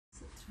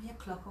3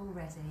 o'clock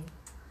already.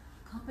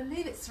 Can't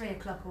believe it's 3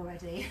 o'clock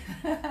already.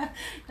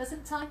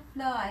 Doesn't time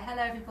fly?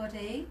 Hello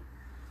everybody.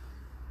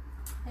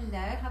 Hello,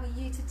 how are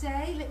you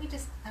today? Let me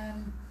just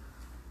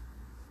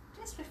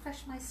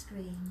refresh my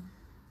screen.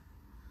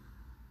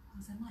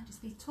 Because I might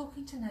just be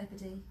talking to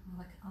nobody.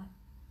 Oh,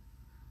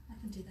 I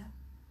can do that.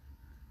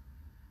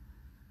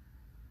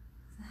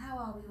 So how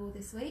are we all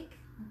this week?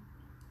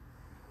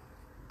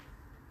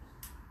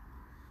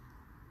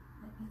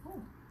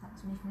 Oh, that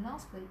was me from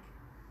last week.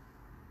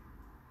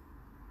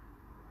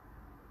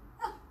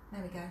 Oh,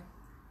 there we go.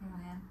 Here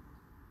I am.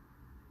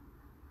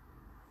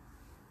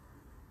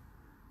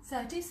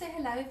 So do say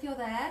hello if you're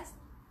there.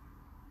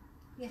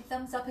 Yeah,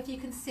 thumbs up if you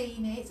can see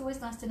me. It's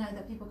always nice to know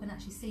that people can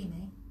actually see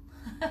me.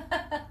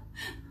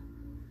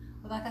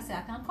 Well, like I said,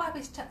 I can quite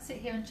happy to sit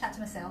here and chat to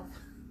myself.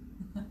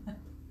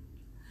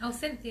 Oh,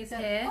 Cynthia's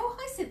here. Oh,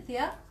 hi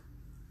Cynthia.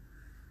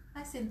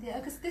 Hi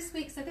Cynthia. Because this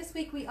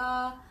week we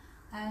are.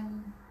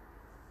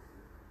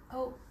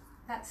 Oh,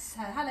 that's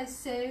hello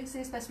Sue.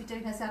 Sue's supposed to be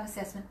doing her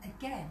self-assessment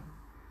again.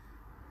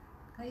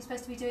 Are you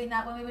supposed to be doing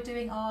that when we were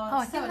doing our? Oh,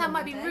 I think that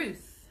might be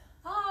Ruth.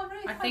 Oh,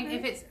 Ruth. I think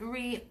if it's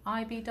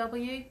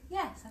IBW.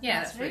 Yes.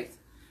 Yeah, that's Ruth.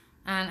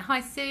 And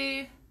hi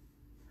Sue.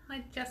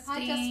 Hi Justine.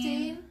 Hi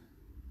Justine.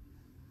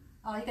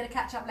 Oh, you're going to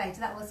catch up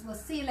later. We'll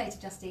see you later,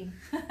 Justine.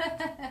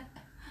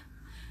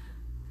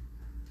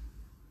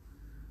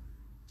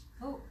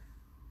 Oh,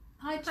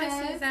 hi Jo.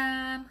 Hi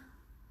Suzanne.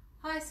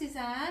 Hi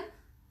Suzanne.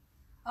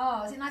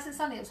 Oh, is it nice and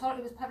sunny? It was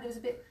horrible. It was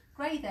a bit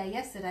grey there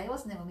yesterday,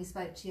 wasn't it, when we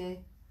spoke to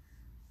you?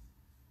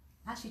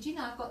 Actually, do you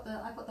know I've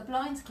got the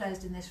blinds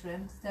closed in this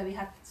room, so we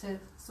have to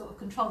sort of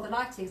control the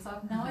lighting. So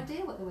I've no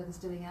idea what the weather's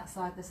doing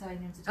outside the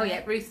sewing room today. Oh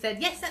yeah, Ruth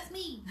said yes, that's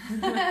me.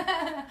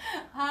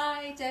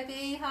 Hi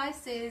Debbie. Hi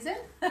Susan.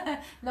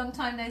 Long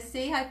time no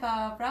see. Hi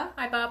Barbara.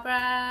 Hi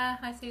Barbara.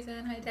 Hi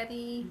Susan. Hi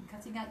Debbie.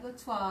 Cutting out your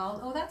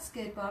toile. Oh, that's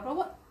good, Barbara.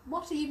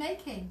 What are you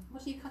making?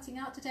 What are you cutting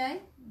out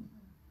today?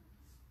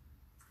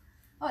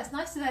 Oh, it's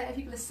nice to know that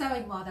people are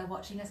sewing while they're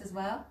watching us as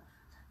well,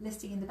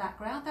 listing in the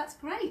background. That's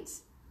great.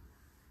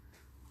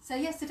 So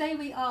yes, today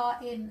we are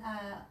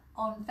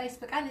on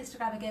Facebook and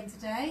Instagram again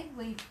today.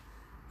 We've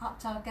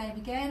upped our game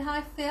again.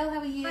 Hi Phil, how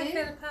are you? Hi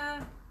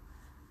Philippa.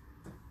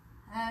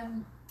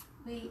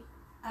 We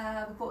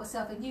bought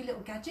ourselves a new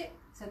little gadget,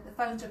 so the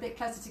phones are a bit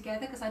closer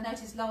together, because I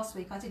noticed last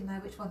week I didn't know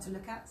which one to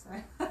look at, so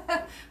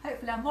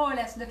hopefully I'm more or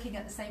less looking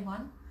at the same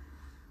one.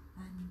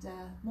 And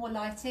more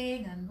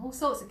lighting and all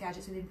sorts of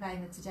gadgets we've been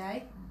playing with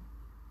today.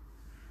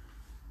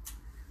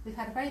 We've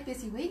had a very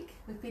busy week.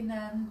 We've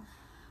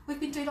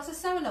been doing lots of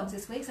sew-alongs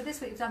this week. So this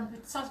week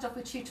we've started off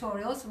with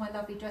tutorials for my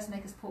lovely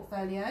dressmaker's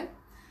portfolio,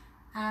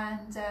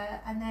 and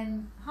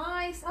then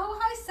hi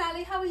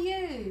Sally, how are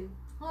you?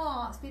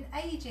 Oh, it's been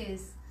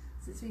ages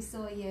since we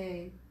saw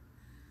you.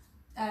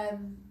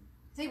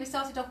 See, we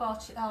started off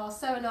our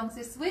sew-alongs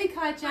this week.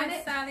 Hi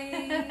Janet. Hi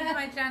Sally.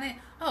 Hi Janet.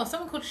 Oh,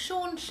 someone called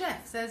Sean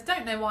Chef says,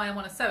 don't know why I'm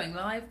on a sewing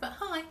live, but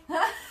hi.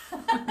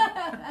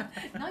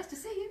 Nice to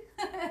see you.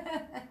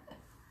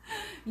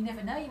 You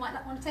never know, you might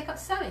want to take up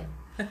sewing.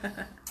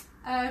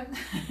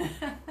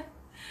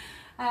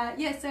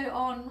 Yeah, so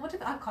on, I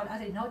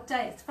don't know what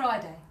day, it's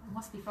Friday. It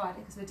must be Friday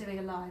because we're doing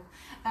a live.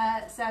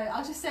 So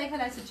I'll just say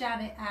hello to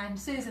Janet and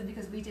Susan,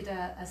 because we did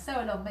a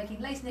sew-along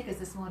making lace knickers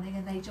this morning,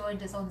 and they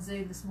joined us on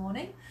Zoom this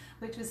morning,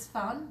 which was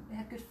fun. We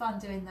had good fun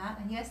doing that.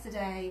 And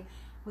yesterday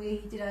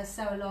we did a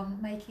sew-along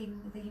making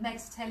the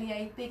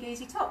Atelier Big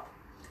Easy Top,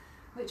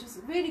 which was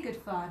really good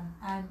fun.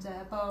 And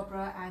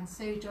Barbara and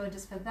Sue joined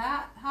us for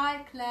that. Hi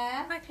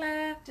Claire. Hi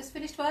Claire. Just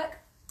finished work?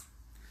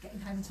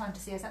 Getting home in time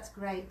to see us, that's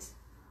great.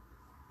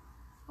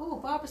 Oh,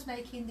 Barbara's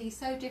making the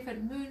So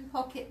Different Moon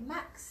Pocket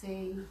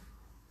Maxi.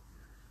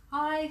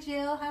 Hi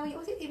Jill, how are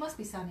you? It must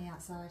be sunny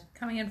outside.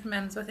 Coming in from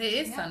Emsworth. It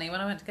is sunny. When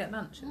I went to get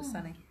lunch, it was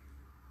sunny.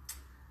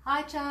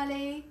 Hi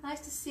Charlie, nice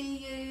to see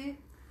you.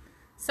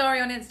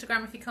 Sorry on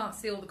Instagram if you can't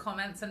see all the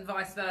comments, and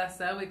vice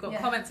versa. We've got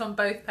comments on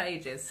both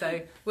pages,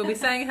 so we'll be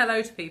saying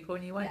hello to people,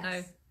 and you won't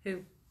know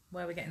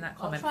where we're getting that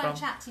comment from. I'll try and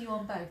chat to you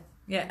on both.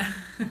 Yeah.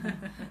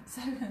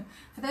 So,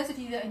 for those of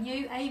you that are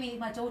new, Amy,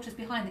 my daughter's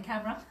behind the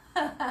camera.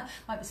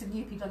 Might be some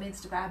new people on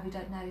Instagram who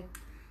don't know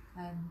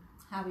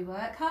how we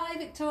work. Hi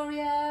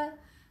Victoria.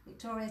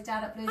 Victoria's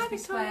down at Bloomsbury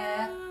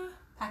Square,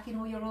 packing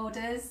all your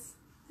orders.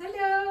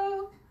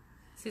 Hello.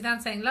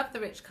 Suzanne saying, love the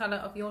rich colour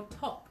of your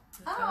top.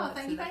 Oh,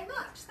 thank you very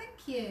much.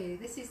 Thank you.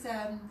 This is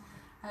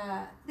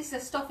a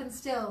Stoff and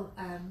Stil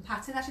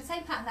pattern. Actually, the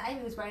same pattern that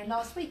Amy was wearing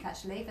last week,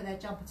 actually, for their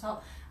jumper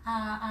top,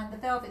 and the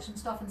velvet's from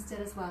Stoff and Stil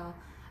as well.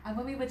 And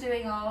when we were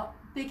doing our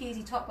Big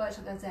Easy Top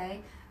workshop the other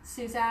day,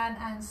 Suzanne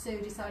and Sue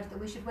decided that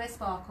we should wear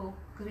sparkle,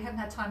 because we haven't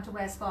had time to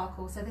wear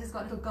sparkle. So this has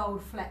got little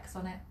gold flecks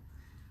on it.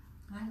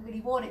 I haven't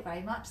really worn it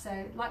very much,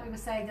 so like we were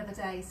saying the other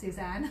day,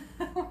 Suzanne,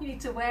 we need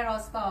to wear our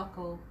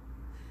sparkle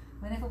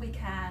whenever we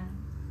can.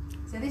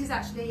 So this is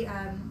actually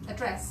a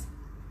dress,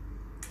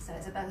 so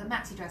it's about a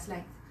maxi dress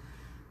length,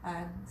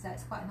 so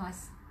it's quite a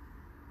nice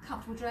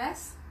comfortable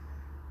dress.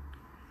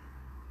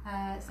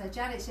 So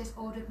Janet's just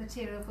ordered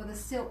material for the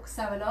silk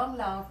sew along.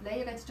 Lovely.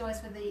 You're going to join us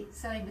for the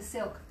sewing with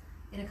silk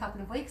in a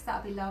couple of weeks.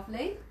 That would be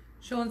lovely.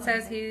 Sean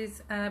says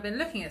he's been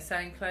looking at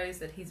sewing clothes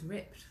that he's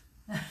ripped.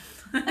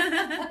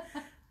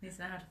 Needs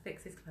to know how to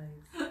fix his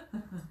clothes.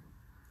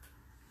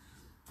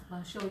 Well,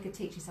 I'm sure we could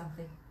teach you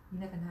something. You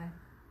never know.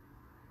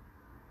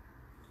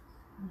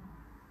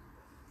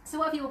 So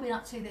what have you all been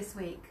up to this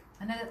week?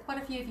 I know that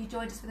quite a few of you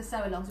joined us for the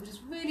sew-alongs, which is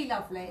really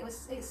lovely.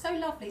 It's so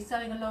lovely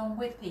sewing along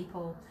with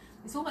people.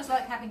 It's almost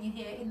like having you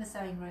here in the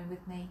sewing room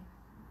with me,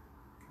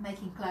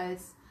 making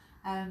clothes.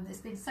 It's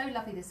been so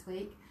lovely this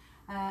week.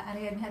 And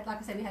again, we had, like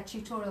I said, we had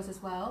tutorials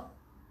as well.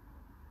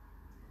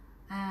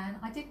 And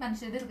I did manage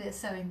to do a little bit of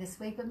sewing this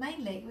week, but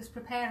mainly it was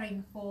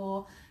preparing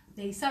for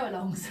the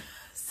sew-alongs.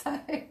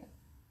 So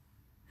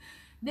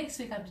next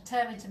week I'm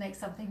determined to make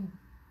something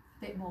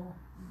a bit more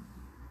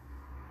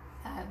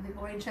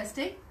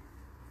interesting.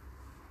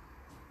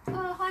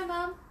 Oh, hi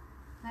Mum.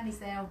 Nanny's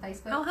there on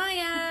Facebook. Oh,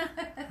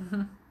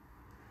 hiya.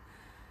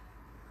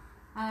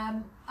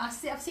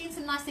 I've seen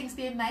some nice things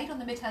being made on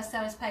the Midhurst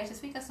Sewers page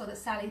this week. I saw that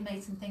Sally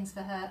made some things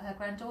for her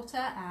granddaughter,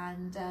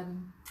 and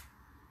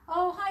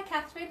oh, hi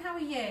Catherine, how are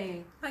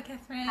you? Hi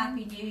Catherine.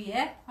 Happy New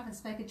Year. I haven't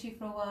spoken to you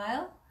for a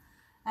while.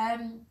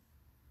 And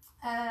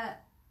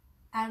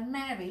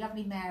Mary,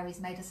 lovely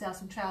Mary's made herself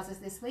some trousers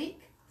this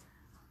week.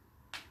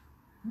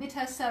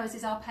 Midhurst Sewers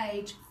is our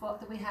page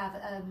that we have,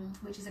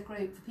 which is a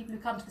group for people who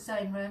come to the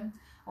sewing room,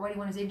 or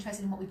anyone who's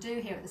interested in what we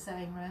do here at the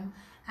sewing room,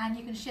 and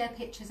you can share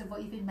pictures of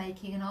what you've been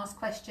making and ask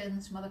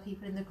questions from other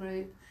people in the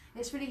group.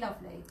 It's really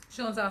lovely.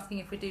 Sean's asking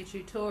if we do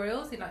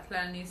tutorials. He'd like to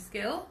learn a new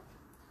skill.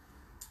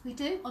 We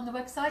do. On the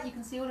website you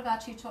can see all of our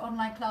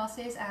online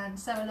classes and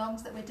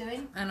sew-alongs that we're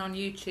doing. And on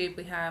YouTube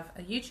we have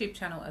a YouTube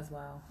channel as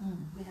well.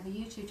 We have a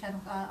YouTube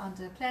channel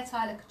under Claire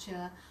Tyler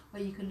Couture,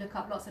 where you can look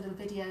up lots of little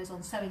videos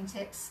on sewing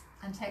tips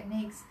and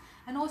techniques,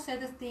 and also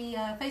the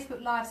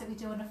Facebook Lives that we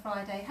do on a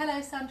Friday.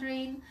 Hello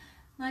Sandrine,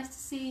 nice to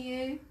see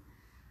you.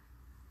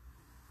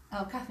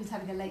 Oh, Catherine's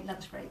having a late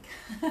lunch break.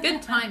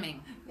 Good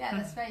timing. Yeah,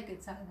 that's very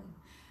good timing.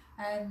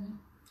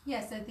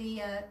 Yeah, so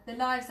the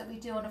lives that we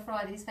do on a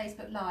Friday, these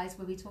Facebook Lives,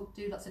 where we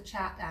do lots of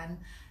chat and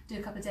do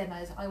a couple of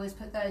demos, I always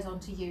put those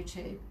onto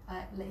YouTube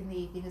in the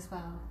evening as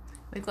well.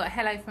 We've got a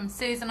hello from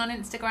Susan on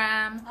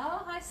Instagram.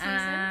 Oh, hi Susan.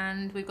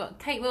 And we've got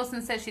Kate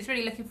Wilson says she's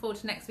really looking forward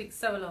to next week's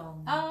sew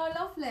along. Oh,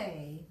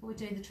 lovely. We're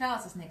doing the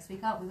trousers next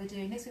week, aren't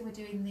we? Next week we're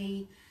doing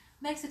the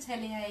Meg's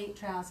Atelier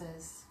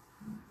trousers.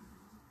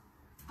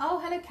 Oh,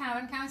 hello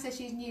Karen. Karen says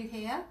she's new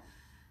here.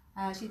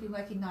 She's been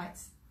working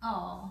nights.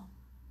 Oh,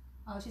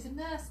 she's a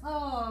nurse.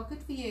 Oh,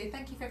 good for you.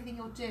 Thank you for everything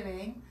you're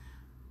doing.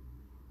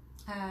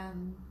 So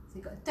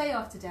you've got a day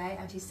off today,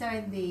 and she's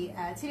sewing the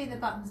Tilly and the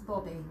Buttons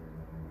Bobby.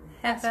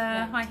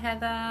 Heather, hi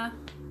Heather.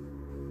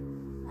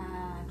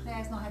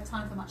 Claire's not had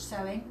time for much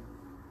sewing.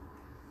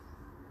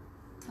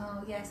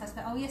 Oh yes,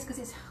 because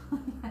it's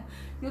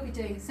you'll be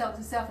doing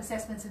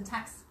self-assessments and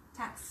tax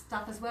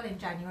stuff as well in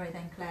January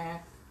then,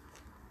 Claire.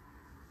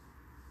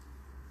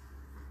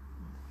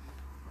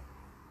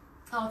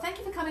 Oh, thank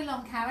you for coming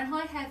along, Karen.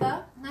 Hi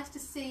Heather, nice to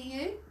see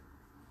you.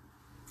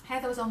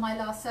 Heather was on my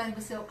last sewing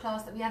with silk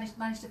class that we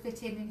managed to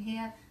fit in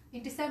here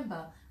in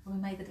December when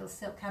we made the little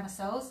silk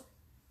camisoles.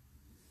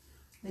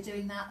 We're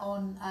doing that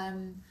on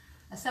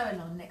a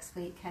sew-along next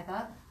week,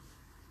 Heather.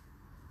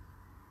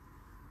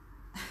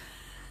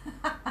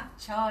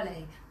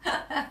 Charlie.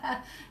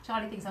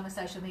 Charlie thinks I'm a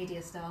social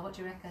media star. What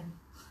do you reckon?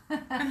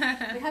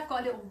 We have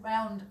got a little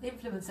round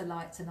influencer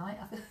light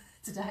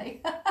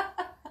today.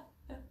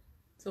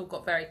 It's all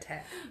got very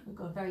tech. We've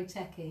got very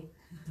techy.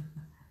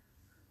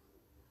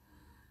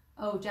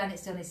 Oh, Janet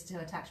still needs to do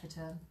her tax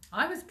return.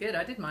 I was good.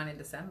 I did mine in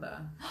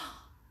December.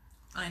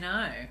 I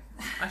know.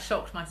 I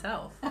shocked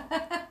myself.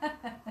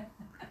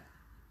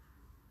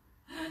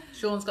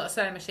 Sean's got a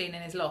sewing machine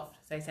in his loft,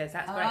 so he says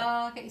that's great.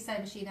 Oh, get your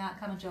sewing machine out.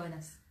 Come and join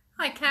us.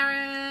 Hi,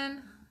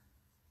 Karen.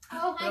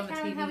 Oh, hi,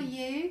 Karen. How are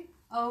you?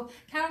 Oh,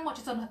 Karen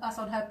watches us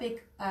on her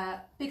big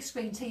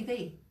screen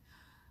TV.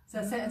 So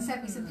and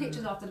sent me some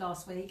pictures after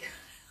last week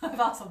of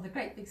us on the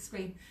great big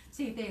screen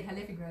TV in her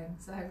living room.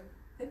 So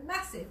they're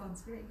massive on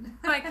screen.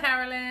 Hi,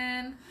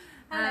 Carolyn.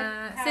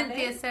 Hello,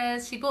 Cynthia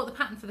says she bought the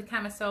pattern for the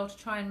camisole to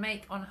try and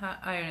make on her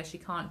own as she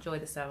can't join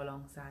the sew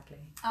along, sadly.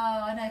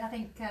 Oh, I know. I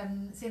think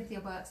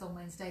Cynthia works on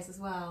Wednesdays as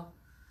well.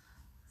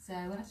 So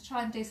we'll have to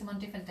try and do some on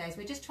different days.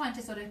 We're just trying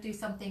to sort of do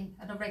something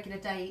on a regular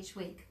day each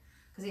week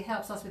because it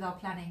helps us with our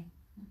planning.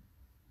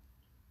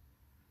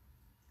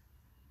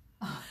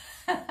 Oh.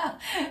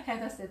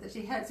 Heather said that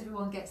she hopes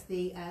everyone gets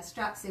the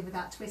straps in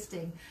without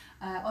twisting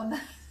on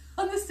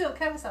the silk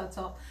camisole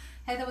top.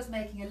 Heather was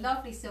making a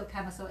lovely silk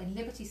camisole in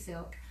Liberty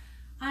silk,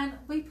 and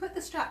we put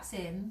the straps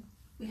in.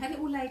 We had it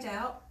all laid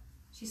out.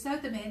 She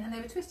sewed them in, and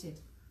they were twisted.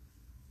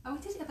 And we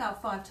did it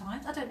about 5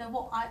 times. I don't know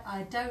what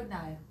I don't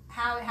know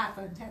how it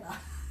happened,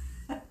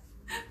 Heather.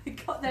 We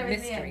got there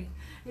in the end.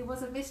 It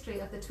was a mystery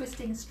of the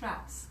twisting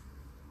straps.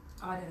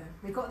 I don't know.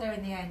 We got there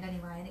in the end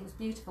anyway, and it was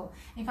beautiful.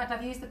 In fact,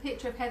 I've used the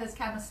picture of Heather's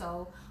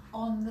camisole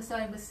on the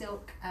Sewing with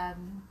Silk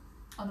on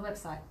the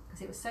website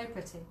because it was so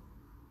pretty.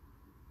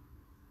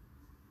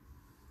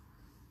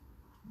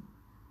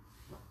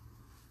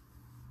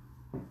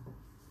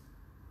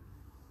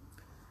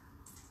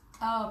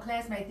 Oh,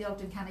 Claire's made the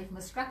Ogden cami from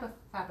a scrap of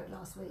fabric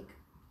last week.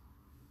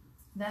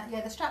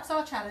 Yeah, the straps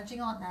are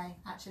challenging, aren't they,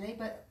 actually?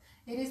 But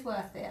it is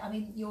worth it. I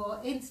mean, your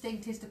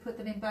instinct is to put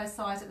them in both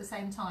sides at the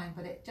same time,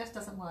 but it just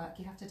doesn't work.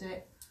 You have to do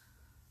it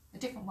a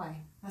different way.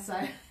 So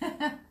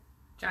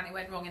Janet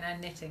went wrong in her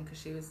knitting because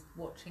she was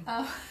watching.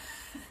 Oh,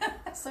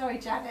 sorry,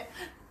 Janet.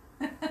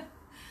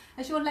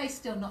 Has your lace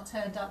still not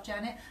turned up,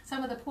 Janet?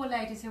 Some of the poor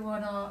ladies who were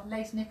on our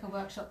lace knicker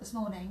workshop this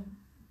morning,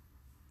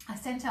 I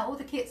sent out all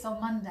the kits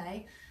on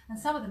Monday, and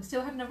some of them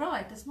still haven't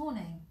arrived this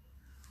morning.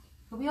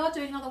 But we are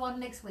doing another one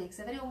next week,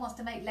 so if anyone wants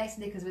to make lace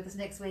knickers with us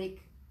next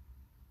week,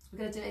 we're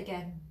going to do it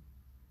again.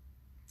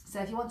 So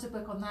if you want to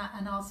book on that,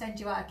 and I'll send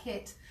you out a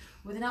kit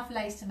with enough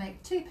lace to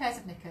make 2 pairs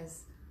of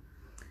knickers.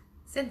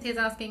 Cynthia's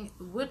asking,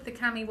 would the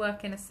cami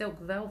work in a silk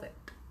velvet?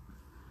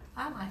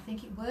 I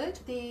think it would.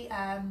 The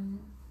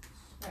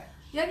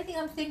only thing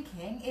I'm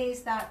thinking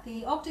is that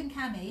the Ogden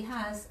cami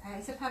has,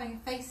 instead of having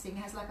a facing,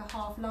 it has like a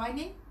half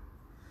lining.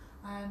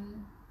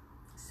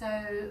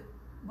 So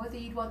whether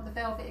you'd want the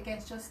velvet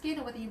against your skin,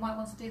 or whether you might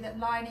want to do that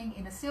lining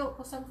in a silk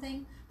or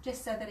something,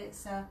 just so that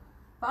it's, but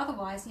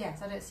otherwise,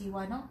 yes, I don't see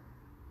why not.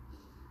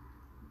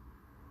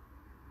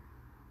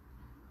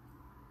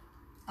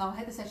 Oh,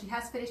 Heather says she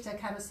has finished her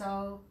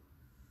camisole.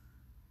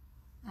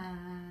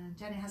 And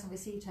Jenny hasn't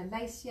received her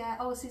lace yet.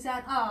 Oh,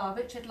 Suzanne,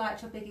 Richard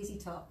liked your big easy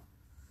top.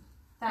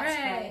 That's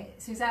great.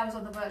 Suzanne was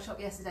on the workshop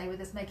yesterday with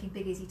us making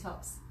big easy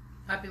tops.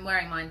 I've been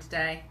wearing mine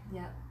today.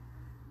 Yeah.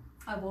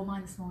 I wore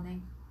mine this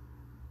morning.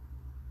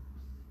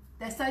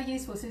 They're so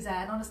useful,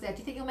 Suzanne, honestly. Do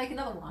you think you'll make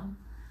another one?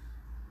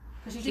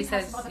 Because you do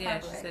have some other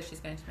fabric. She says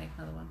she's going to make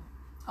another one.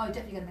 Oh, you're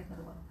definitely going to make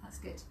another one. That's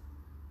good.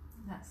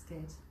 That's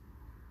good.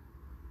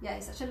 Yeah,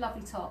 it's such a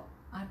lovely top.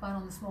 I had mine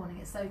on this morning.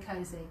 It's so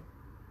cosy.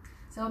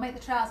 So I'll make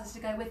the trousers to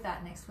go with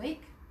that next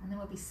week, and then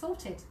we'll be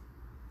sorted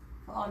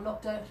for our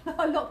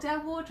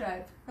lockdown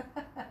wardrobe.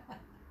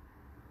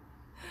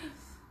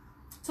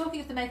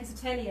 Talking of the Makers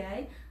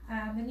Atelier,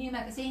 the new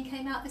magazine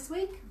came out this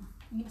week.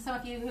 Some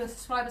of you who are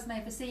subscribers may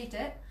have received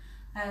it.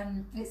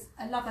 It's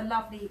a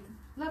lovely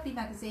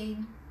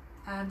magazine.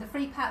 The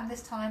free pattern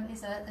this time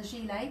is a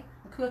gilet,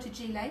 a quilted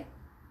gilet,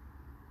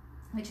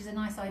 which is a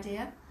nice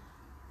idea.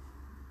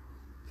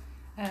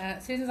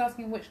 Susan's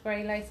asking which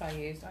grey lace I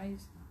used. I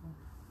used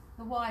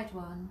the wide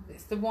one.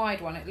 It's the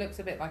wide one. It looks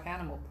a bit like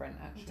animal print,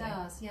 actually. It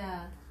does,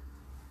 yeah.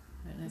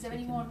 Is there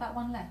any more of that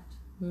one left?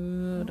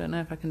 I don't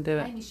know if I can do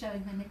it. Amy's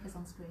showing her knickers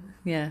on screen.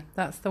 Yeah,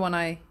 that's the one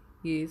I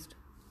used.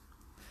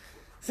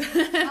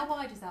 How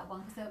wide is that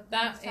one? Because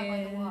that is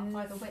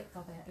by the width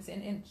of it. Is it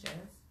in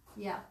inches?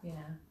 Yeah. Yeah.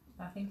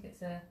 I think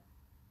it's a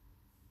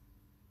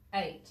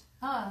 8.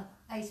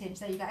 8 inch.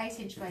 There you go. 8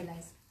 inch grey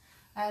lace.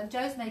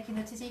 Joe's making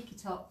a tzatziki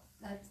top.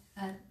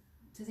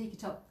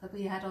 That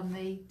we had on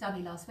the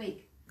dummy last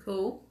week.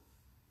 Cool.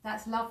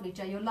 That's lovely,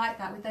 Joe. You'll like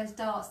that with those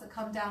darts that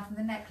come down from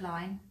the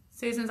neckline.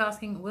 Susan's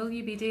asking, will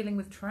you be dealing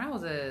with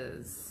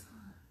trousers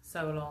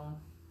so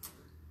long?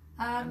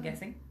 I'm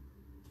guessing.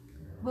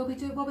 We're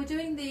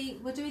doing the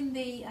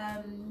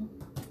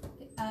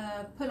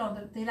pull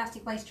on the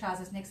elastic waist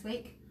trousers next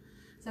week.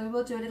 So we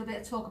will do a little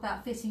bit of talk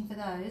about fitting for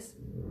those.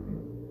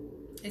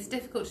 It's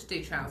difficult to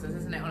do trousers,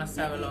 isn't it, on a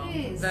sew along?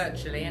 It is.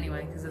 Virtually,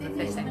 anyway, because of the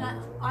fitting. I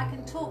mean, I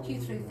can talk you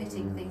through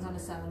fitting things on a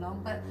sew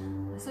along, but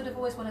I sort of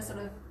always want to sort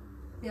of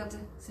be able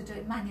to do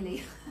it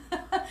manually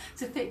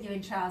to fit you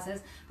in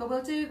trousers. But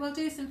we'll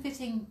do some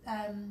fitting.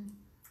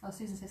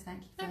 Susan says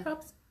thank you. No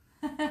probs.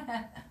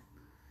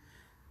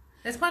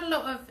 There's quite a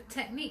lot of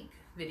technique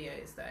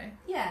videos though.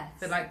 Yeah.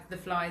 So like the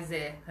fly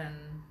zip and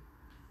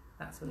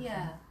that sort of thing.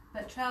 Yeah.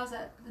 But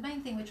the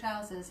main thing with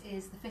trousers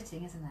is the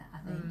fitting, isn't it? I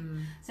think.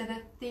 So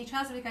the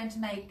trousers we're going to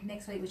make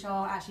next week, which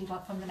are actually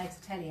from the Makers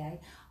Atelier,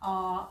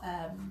 are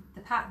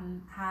the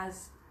pattern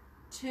has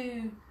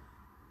 2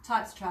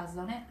 types of trousers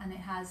on it, and it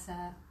has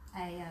a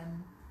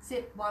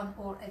zip one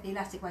or the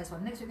elastic waist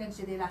one. Next we're going to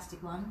do the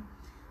elastic one.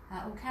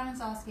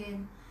 Karen's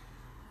asking,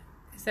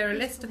 is there a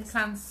list of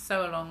planned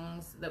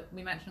sew-alongs that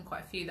we mentioned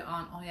quite a few that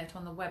aren't yet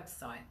on the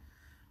website?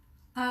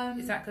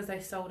 Is that because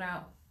they sold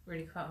out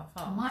really quite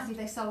fast? Might be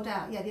they sold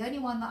out. Yeah, the only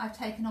one that I've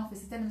taken off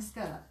is the denim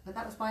skirt, but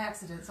that was by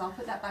accident, so I'll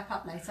put that back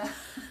up later.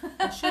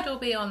 It should all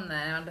be on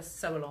there under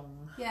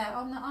sew-along. Yeah,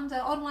 under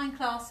online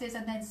classes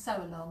and then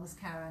sew-alongs,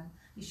 Karen.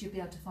 You should be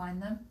able to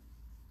find them.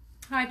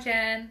 Hi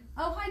Jen.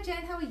 Oh, hi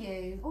Jen, how are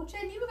you? Oh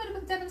Jen, you were going to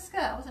book a denim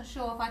skirt. I wasn't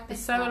sure if I The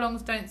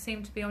sew-alongs don't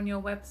seem to be on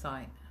your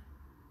website.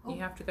 Oh. You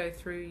have to go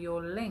through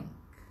your link.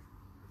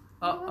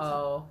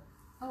 Oh.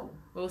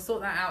 We'll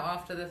sort that out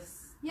after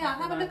this. Yeah,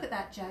 have a look at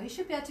that, Joe. You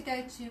should be able to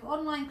go to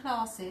online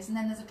classes and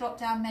then there's a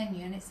drop-down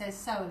menu and it says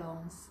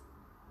sew-alongs.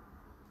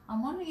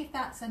 I'm wondering if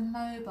that's a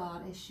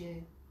mobile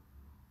issue.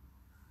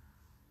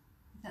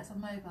 If that's on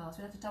mobile, so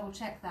we'll have to double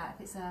check that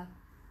if it's on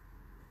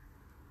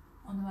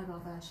the mobile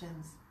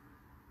versions.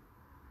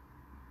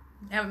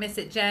 You haven't missed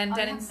it, Jen.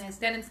 Denim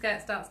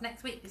skirt starts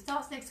next week. It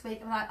starts next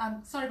week.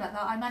 I'm sorry about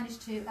that. I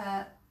managed to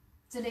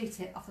delete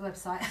it off the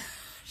website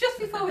just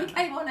before we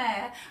came on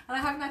air, and I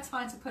haven't had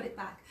time to put it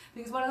back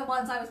because one of the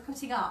ones I was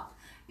putting up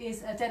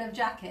is a denim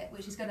jacket,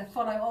 which is going to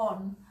follow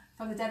on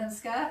from the denim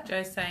skirt.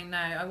 Joe's saying no.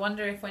 I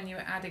wonder if when you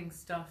were adding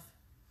stuff.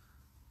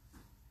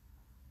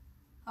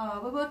 Oh,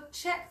 well, we'll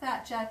check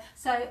that, Joe.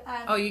 So.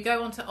 Oh, you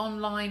go onto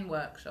online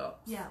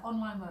workshops. Yeah,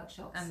 online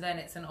workshops. And then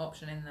it's an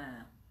option in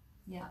there.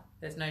 Yeah.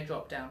 There's no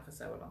drop down for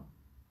sew along.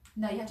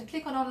 No, you have to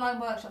click on online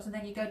workshops and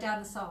then you go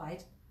down the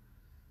side,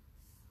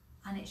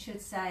 and it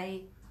should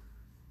say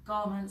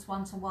garments,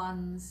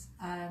 one-to-ones,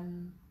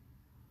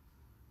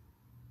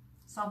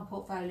 sample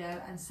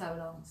portfolio, and sew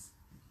alongs,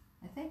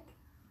 I think.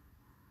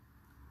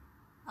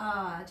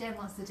 Jen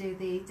wants to do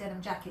the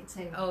denim jacket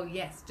too. Oh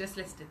yes, just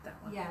listed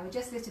that one. Yeah, we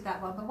just listed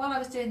that one. But while I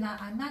was doing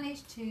that, I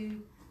managed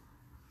to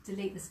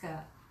delete the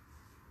skirt.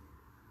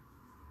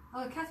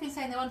 Oh, Catherine's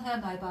saying they're on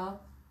her mobile.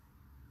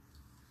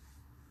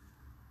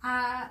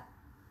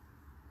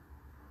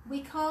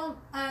 We can't.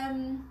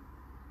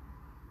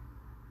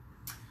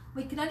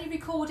 We can only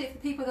record it for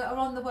people that are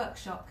on the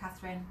workshop,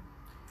 Catherine.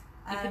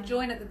 You can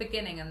join at the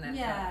beginning and then.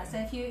 Yeah. So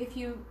if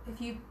you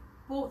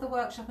bought the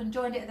workshop and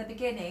joined it at the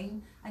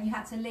beginning and you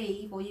had to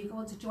leave, or you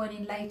want to join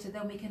in later,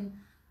 then we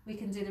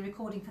can do the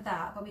recording for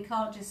that. But we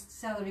can't just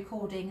sell the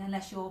recording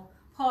unless you're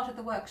part of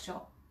the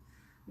workshop.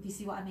 If you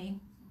see what I mean.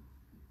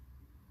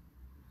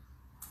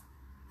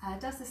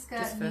 Does the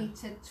skirt need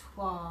to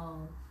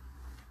twirl?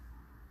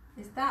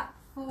 Is that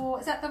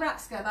the wrap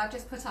skirt that I've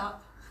just put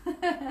up?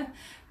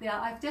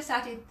 Yeah, I've just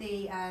added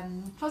the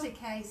closet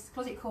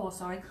core.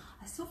 Sorry,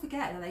 I still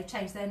forget that they've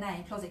changed their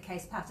name. Closet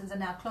case patterns are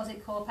now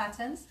closet core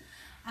patterns,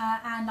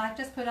 and I've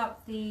just put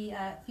up the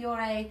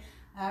Fiore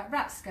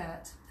wrap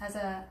skirt as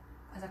a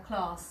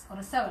class on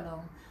a sew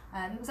along.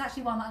 It was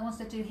actually one that I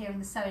wanted to do here in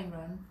the sewing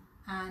room,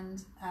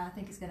 and I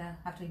think it's going to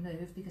have to be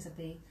moved because of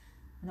we're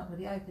not going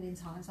to be open in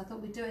time. So I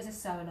thought we'd do it as a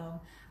sew along.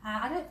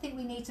 I don't think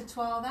we need to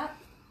twirl that.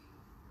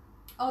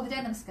 Oh, the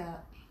denim skirt.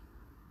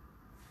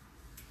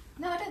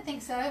 No, I don't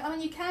think so. I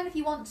mean, you can if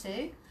you want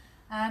to,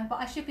 but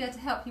I should be able to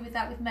help you with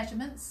that with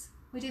measurements.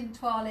 We didn't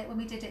twirl it when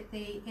we did it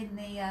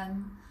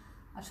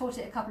I've taught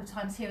it a couple of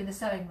times here in the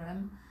sewing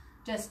room,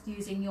 just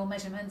using your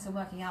measurements and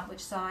working out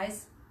which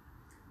size.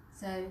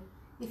 So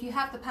if you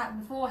have the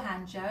pattern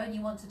beforehand, Joe, and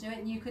you want to do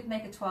it, you could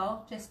make a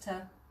twirl just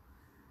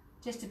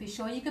to be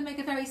sure. You can make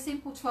a very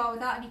simple twirl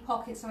without any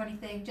pockets or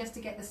anything, just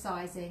to get the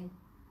sizing.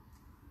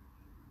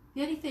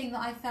 The only thing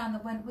that I found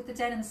that went with the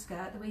denim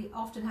skirt that we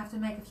often have to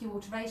make a few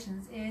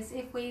alterations is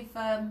if you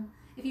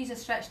use a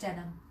stretch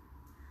denim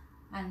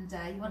and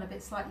you want a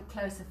bit slightly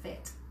closer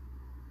fit,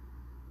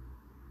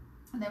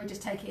 and then we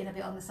just take it in a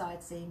bit on the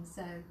side seam.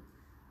 So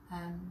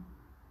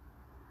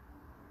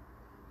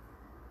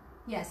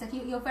yeah, so if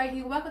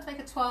you're welcome to make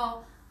a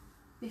twirl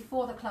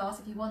before the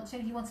class if you want to.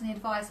 If you want any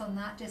advice on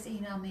that, just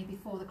email me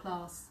before the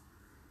class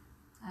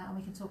and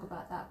we can talk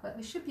about that. But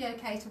we should be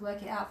okay to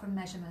work it out from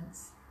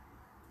measurements.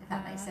 If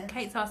that makes sense.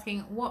 Kate's asking,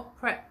 what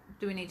prep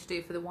do we need to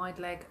do for the wide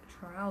leg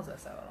trouser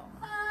sew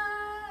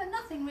along?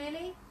 Nothing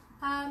really.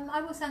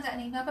 I will send out an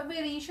email, but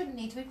really you shouldn't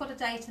need to. We've got a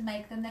day to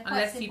make them. They're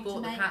quite simple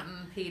to make. Unless you bought the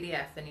pattern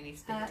PDF, then you need to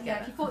stick it together.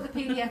 Yeah, if you bought the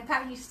PDF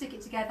pattern, you stick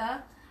it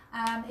together.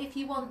 If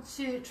you want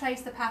to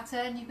trace the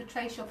pattern, you could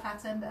trace your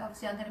pattern, but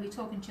obviously I'm going to be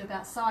talking to you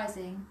about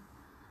sizing.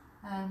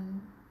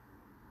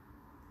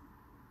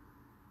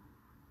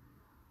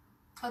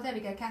 Oh, there we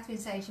go.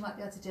 Catherine's saying she might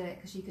be able to do it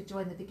because she could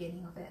join the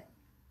beginning of it.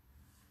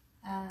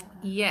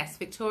 Yes,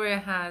 Victoria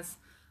has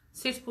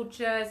suitable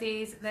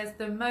jerseys. There's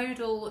the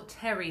modal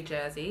terry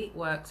jersey,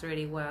 works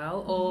really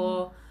well,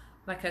 or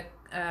like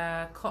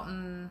a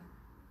cotton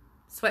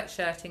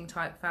sweatshirting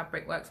type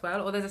fabric works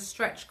well, or there's a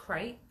stretch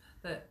crepe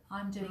that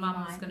I'm doing.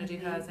 Mum's going to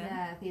do hers in.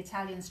 Yeah, the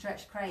Italian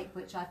stretch crepe,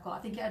 which I've got. I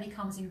think it only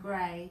comes in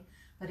grey,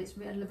 but it's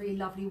really, really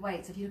lovely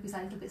weight. So if you look a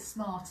little bit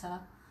smarter,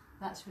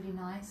 that's really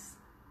nice.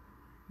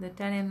 The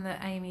denim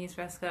that Amy's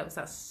dress skirt was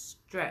that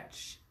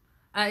stretch.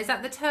 Is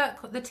that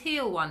the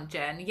teal one,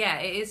 Jen? Yeah,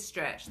 it is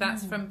stretch.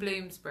 That's from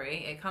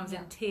Bloomsbury. It comes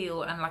in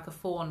teal and like a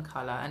fawn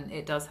colour, and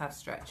it does have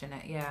stretch in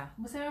it, yeah.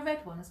 Was there a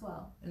red one as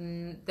well?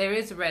 There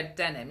is a red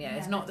denim, yeah.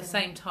 It's not the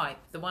same type.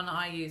 The one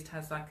I used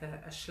has like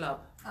a schlub.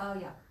 Oh,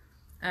 yeah.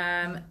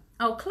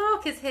 Oh,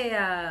 Clark is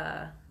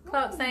here.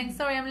 Clark's saying,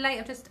 sorry I'm late.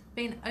 I've just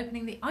been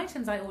opening the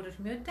items I ordered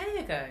from you a day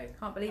ago.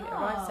 Can't believe it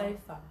arrived so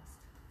fast.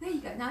 There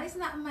you go. Now, isn't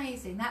that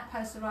amazing? That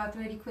post arrived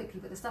really quickly,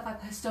 but the stuff I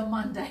posted on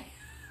Monday...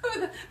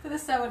 for the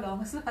sew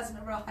along still hasn't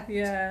arrived.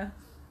 Yeah.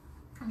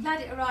 I'm glad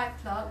it arrived,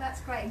 Clark.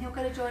 That's great. And you're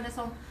going to join us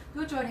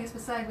you're joining us for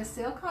Sewing with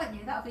Stil, can't you?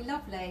 That'll be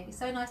lovely. It'd be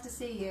so nice to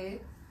see you.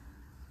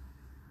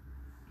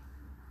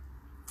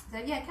 So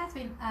yeah,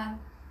 Catherine,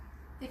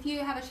 if you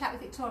have a chat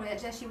with Victoria,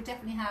 Jess, she will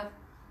definitely have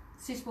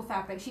suitable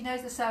fabric. She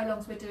knows the sew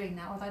alongs we're doing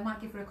now, although I might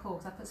give her a call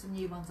because I put some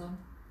new ones on.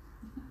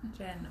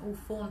 Jen, all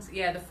fawns.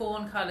 Yeah, the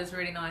fawn colour's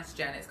really nice,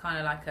 Jen. It's kind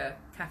of like a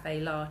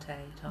cafe latte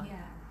type.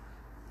 Yeah.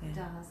 It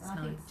does. And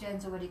I think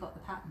Jen's already got the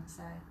pattern,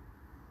 so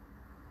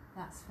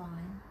that's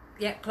fine.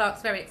 Yeah,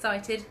 Clark's very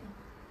excited.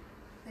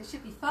 It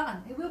should be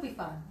fun. It will be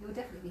fun. It will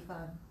definitely be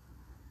fun.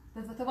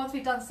 The ones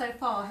we've done so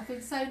far have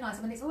been so nice.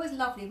 I mean, it's always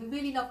lovely. We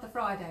really love the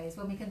Fridays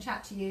when we can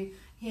chat to you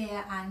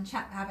here and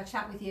have a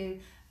chat with you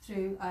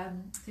through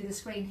the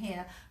screen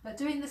here, but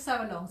doing the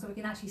sew along so we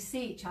can actually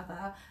see each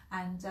other,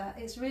 and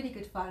it's really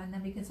good fun, and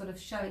then we can sort of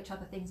show each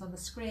other things on the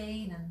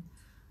screen, and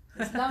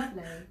it's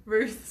lovely.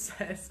 Ruth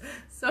says,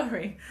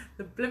 sorry,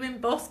 the blooming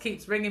boss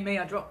keeps ringing me,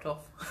 I dropped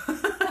off.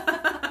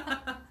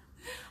 I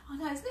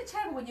know, isn't it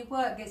terrible when your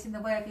work gets in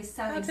the way of your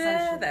sewing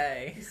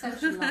your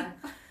social life?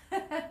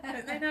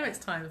 Don't they know it's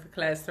time for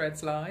Claire's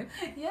Threads Live?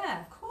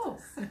 Yeah, of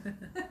course.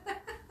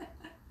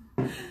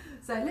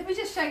 So let me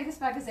just show you this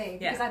magazine,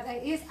 because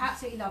it is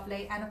absolutely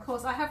lovely, and of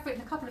course I have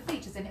written a couple of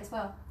features in it as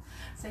well,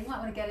 so you might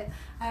want to get it.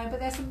 But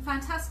there's some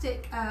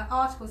fantastic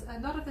articles. A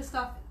lot of the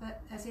stuff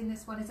that's in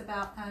this one is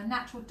about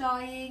natural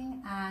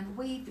dyeing and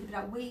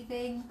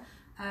weaving.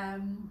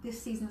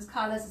 This season's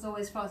colours, as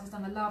always, Frances has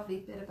done a lovely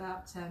bit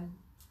about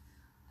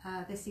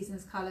this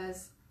season's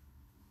colours.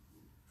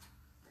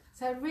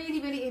 So really,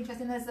 really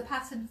interesting. There's the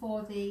pattern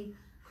for the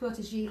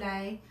quilted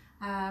gilet,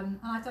 and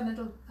I've done a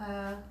little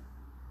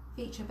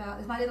feature about,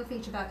 there's my little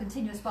feature about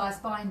continuous bias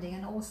binding,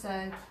 and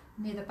also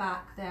near the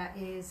back there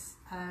is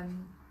a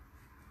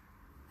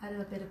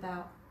little bit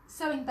about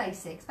sewing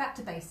basics, back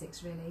to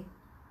basics really.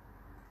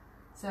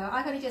 So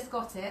I've only just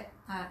got it,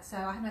 so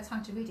I haven't had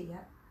time to read it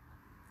yet.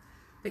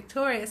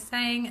 Victoria is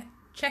saying,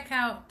 check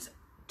out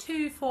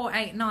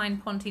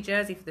 2489 Ponte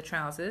jersey for the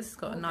trousers. It's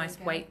got a nice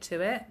weight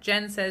to it.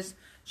 Jen says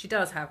she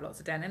does have lots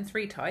of denim,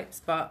 3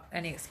 types, but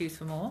any excuse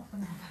for more.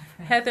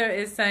 Heather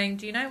is saying,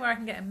 do you know where I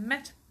can get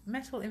a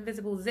metal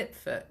invisible zip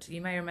foot?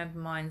 You may remember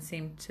mine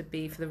seemed to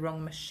be for the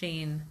wrong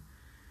machine.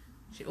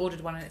 She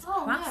ordered one and it's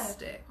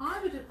plastic. No.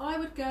 I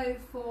would go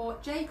for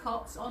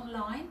Jaycott's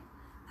online.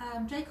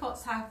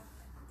 Jaycott's have,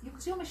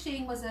 because your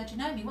machine was a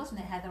Janome,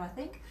 wasn't it, Heather, I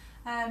think?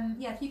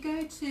 Yeah, if you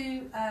go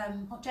to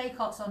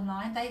Jaycott's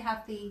online, they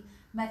have the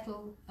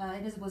metal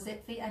invisible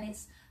zip feet, and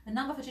it's, the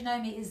number for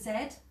Janome is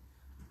Z.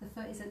 The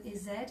foot is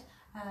Z.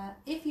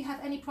 If you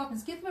have any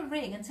problems, give them a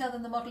ring and tell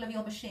them the model of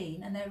your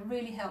machine, and they're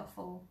really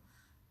helpful.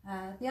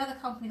 The other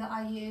company that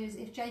I use,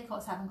 if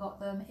Jaycott's haven't got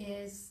them,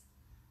 is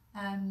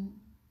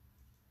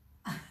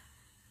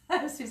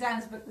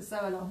Suzanne's booked the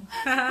sew along.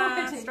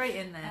 Straight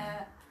in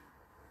there.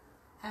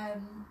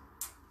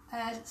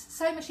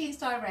 Sewing Machines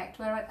Direct,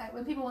 where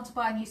when people want to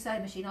buy a new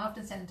sewing machine, I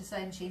often send them to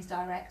Sewing Machines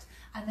Direct,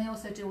 and they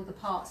also do all the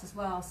parts as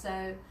well.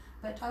 So,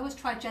 but I always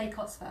try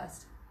Jaycott's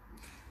first.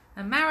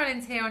 And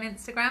Marilyn's here on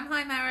Instagram.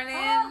 Hi Marilyn.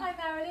 Oh, hi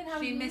Marilyn. How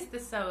are you? She missed the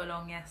sew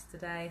along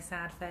yesterday.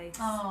 Sad face.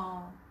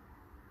 Oh,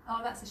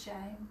 that's a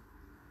shame.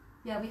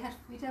 Yeah, we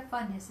did have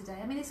fun yesterday.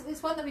 I mean,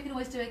 it's one that we can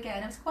always do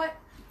again. It's quite,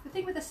 the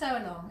thing with the sew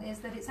along is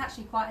that it's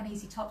actually quite an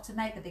easy top to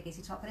make, the big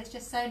easy top, but it's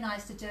just so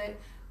nice to do it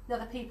with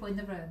other people in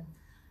the room,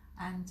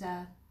 and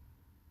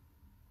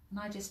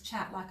I just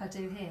chat like I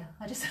do here.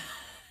 I just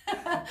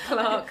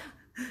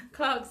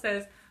Clark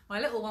says, my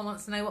little one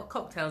wants to know what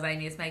cocktails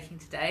Amy is making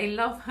today.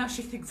 Love how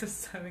she thinks of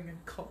sewing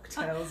and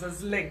cocktails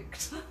as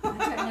linked.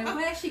 I don't know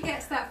where she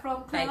gets that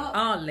from, Clark. They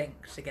are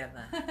linked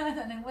together. I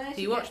don't know where she gets that. If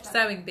you watched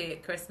Sewing Bee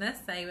at Christmas,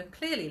 they were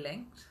clearly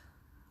linked.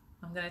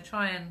 I'm going to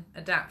try and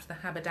adapt the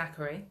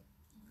haberdackery.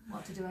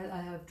 What to do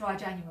a dry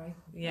January.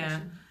 Yeah.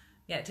 Version.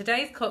 Yeah,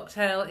 today's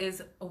cocktail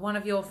is one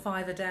of your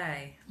 5 a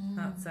day.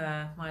 That's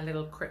my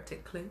little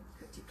cryptic clue.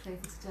 Cryptic clue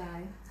for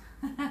today.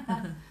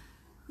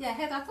 Yeah,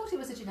 Heather, I thought it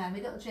was a Janome,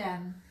 a little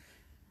gem.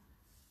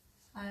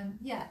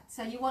 Yeah,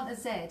 so you want a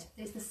Z.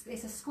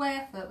 It's a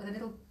square foot with a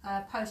little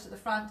post at the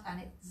front,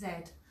 and it's Z.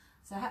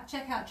 So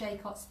check out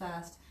Jaycott's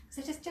first.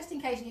 So just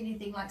in case you need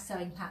anything like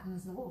sewing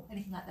patterns or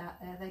anything like that,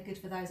 they're good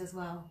for those as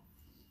well.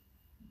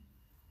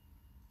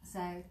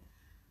 So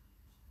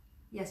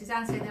yeah,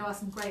 Suzanne said there are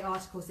some great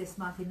articles this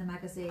month in the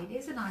magazine.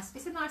 It's a nice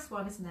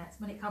one, isn't it?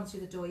 When it comes through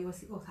the door, you will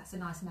see, oh, that's a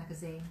nice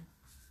magazine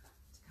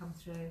to come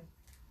through.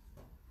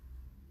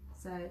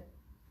 So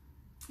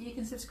you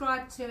can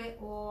subscribe to it,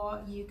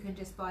 or you can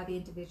just buy the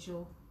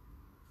individual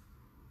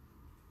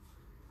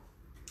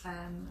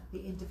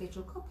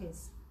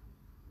copies.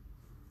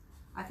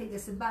 I think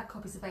there's some back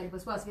copies available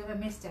as well, so if you ever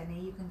missed any,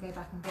 you can go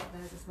back and get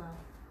those as well.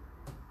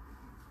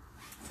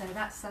 So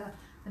that's the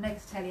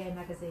next Atelier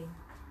magazine.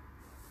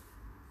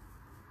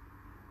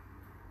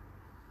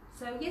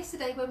 So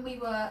yesterday when we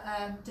were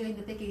doing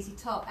the Big Easy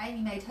top,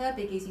 Amy made her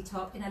Big Easy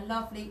top in a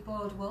lovely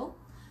boiled wool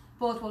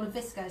and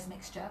viscose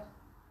mixture.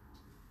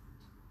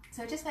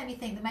 So it just made me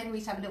think that maybe we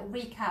should have a little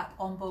recap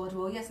on boiled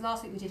wool. Yes,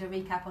 last week we did a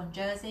recap on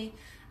jersey,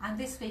 and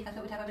this week I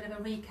thought we'd have a bit of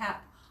a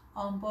recap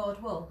on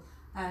boiled wool.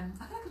 I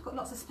feel like I've got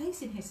lots of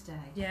space in here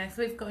today. Yeah,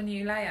 so we've got a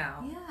new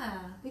layout.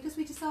 Yeah, because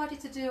we decided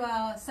to do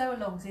our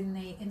sew-alongs in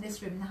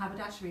this room, in the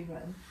haberdashery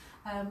room.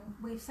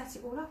 We've set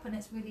it all up, and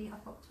it's really, I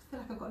feel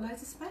like I've got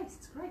loads of space.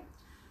 It's great.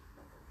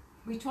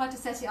 We tried to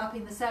set it up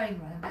in the sewing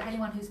room, but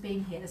anyone who's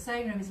been here, the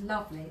sewing room is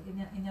lovely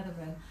in the other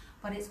room,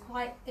 but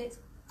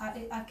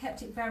I've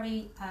kept it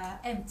very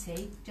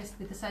empty, just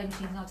with the sewing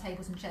machines and our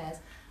tables and chairs,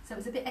 so it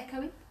was a bit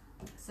echoey,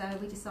 so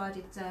we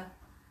decided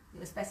it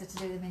was better to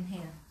do them in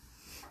here.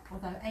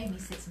 Although Amy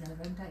sits in the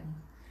other room, don't you?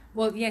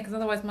 Well, yeah, because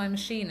otherwise my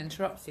machine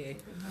interrupts you.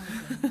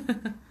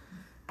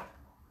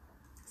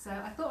 So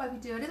I thought I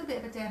would do a little bit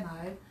of a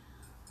demo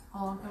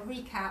on a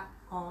recap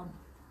on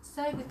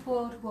sew with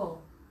boiled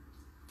wool.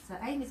 So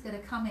Amy's going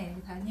to come in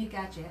with her new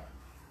gadget.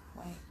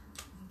 Wait,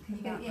 can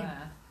you get it in?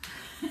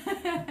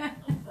 There.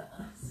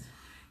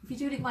 If you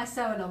do it in my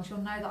sew along, you'll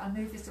know that I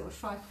move this little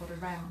tripod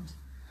around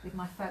with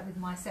my phone, with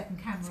my second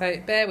camera. So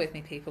bear with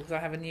me, people, because I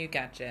have a new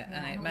gadget,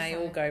 and it may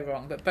all go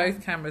wrong. But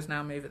both cameras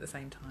now move at the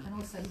same time. And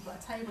also, you've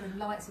got a table and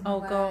lights in the way.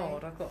 Oh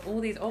God, I've got all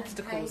these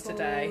obstacles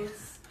today.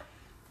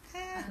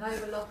 An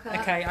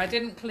overlocker. Okay, I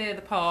didn't clear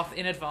the path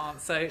in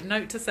advance, so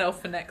note to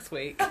self for next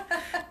week: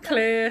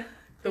 clear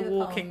the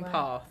walking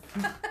path.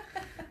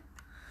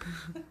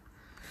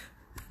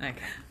 Okay.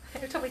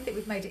 Every time we think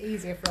we've made it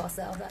easier for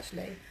ourselves,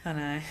 actually. I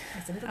know.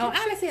 It's a little Oh, bit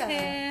Alice is trickier.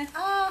 here.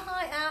 Oh,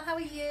 hi Al, how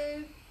are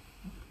you?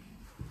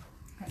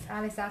 That's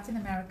Alice out in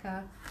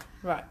America.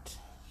 Right.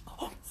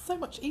 Oh, so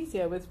much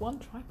easier with one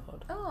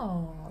tripod.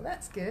 Oh,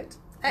 that's good.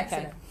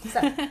 Excellent. Okay.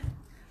 So,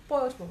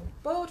 boiled wool.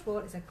 Boiled wool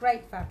is a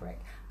great fabric.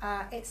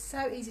 It's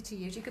so easy to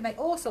use. You can make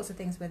all sorts of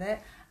things with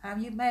it.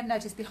 You may have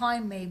noticed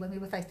behind me when we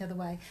were facing the other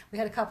way, we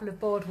had a couple of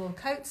boiled wool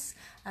coats.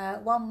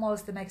 One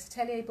was the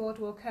Atelier boiled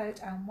wool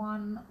coat, and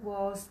one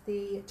was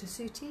the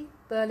Tessuti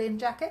Berlin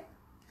jacket.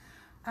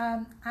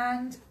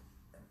 And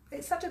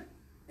it's such a,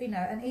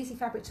 an easy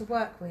fabric to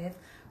work with.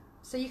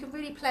 So you can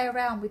really play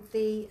around with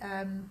the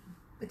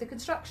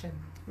construction.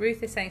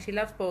 Ruth is saying she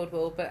loves boiled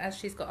wool, but as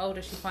she's got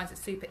older, she finds it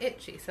super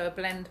itchy. So a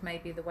blend may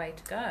be the way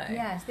to go.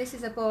 Yes, this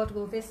is a boiled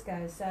wool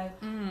viscose. So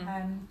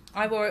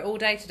I wore it all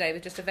day today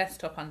with just a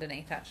vest top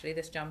underneath. Actually,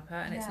 this jumper,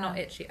 and it's not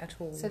itchy at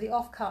all. So the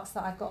offcuts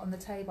that I've got on the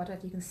table, I don't know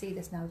if you can see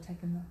this now. I've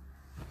taken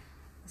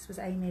this was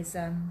Amy's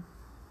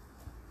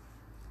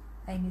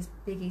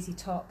big easy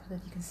top. I don't know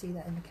if you can see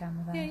that in the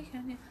camera there. Yeah, you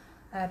can.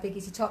 Yeah. Big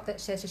easy top that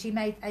so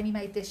Amy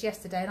made this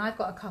yesterday, and I've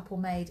got a couple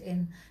made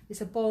in. It's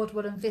a boiled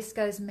wool and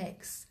viscose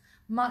mix.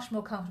 Much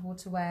more comfortable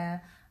to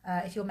wear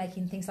if you're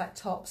making things like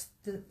tops.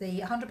 The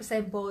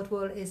 100% boiled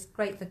wool is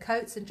great for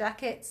coats and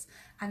jackets,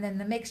 and then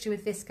the mixture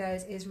with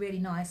viscose is really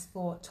nice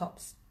for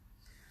tops.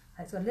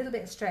 It's got a little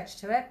bit of stretch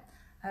to it,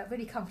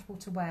 really comfortable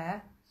to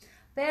wear.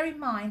 Bear in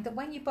mind that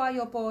when you buy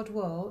your boiled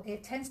wool,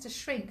 it tends to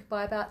shrink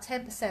by about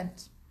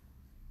 10%.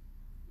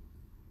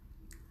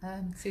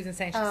 Susan's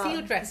saying she can see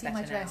your dress better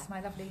my dress, now.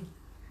 my lovely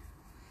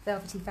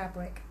velvety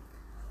fabric.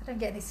 I don't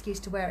get an excuse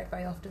to wear it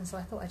very often, so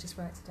I thought I'd just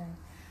wear it today.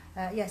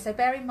 So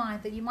bear in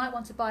mind that you might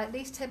want to buy at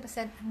least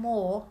 10%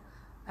 more,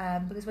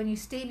 because when you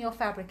steam your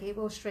fabric, it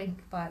will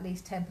shrink by at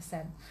least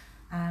 10%.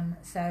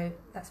 So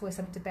that's always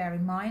something to bear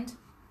in mind.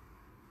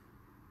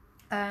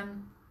 The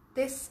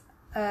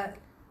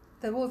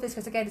wool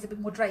viscose again is a bit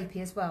more drapey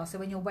as well, so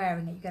when you're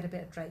wearing it, you get a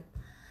bit of drape.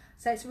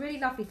 So it's a really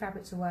lovely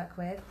fabric to work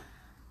with.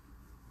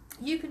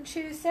 You can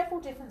choose several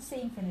different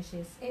seam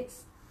finishes.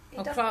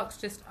 Clark's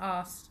just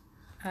asked,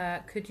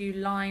 could you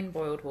line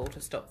boiled wool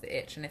to stop the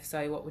itch, and if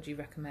so, what would you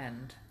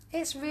recommend?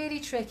 It's really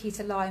tricky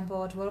to line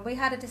boiled wool. We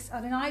had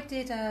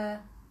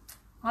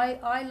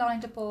I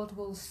lined a boiled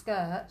wool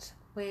skirt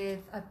I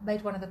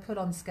made one of the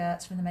pull-on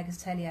skirts from the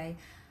Atelier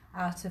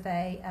out of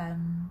a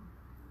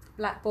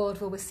black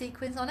boiled wool with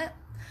sequins on it,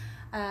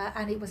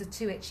 and it was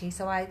too itchy,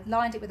 so I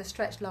lined it with a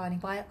stretch lining,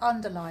 but I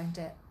underlined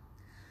it.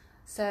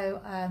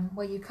 So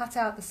where you cut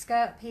out the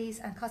skirt piece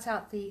and cut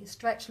out the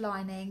stretch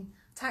lining,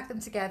 tack them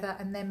together,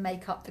 and then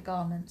make up the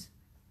garment.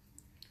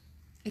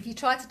 If you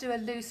try to do a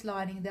loose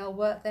lining, they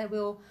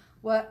will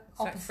work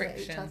opposite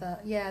each other.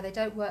 Yeah, they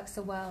don't work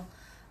so well.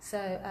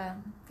 So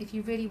if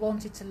you really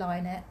wanted to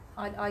line it,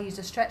 I used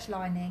a stretch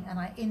lining, and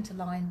I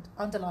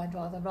underlined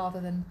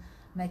rather than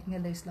making a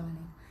loose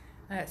lining.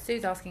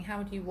 Sue's asking, how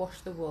would you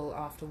wash the wool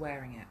after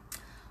wearing it?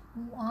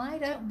 I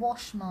don't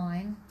wash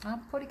mine. I'll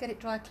probably get it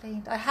dry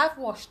cleaned. I have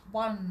washed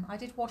one. I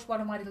did wash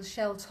one of my little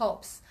shell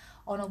tops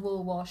on a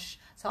wool wash.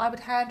 So I would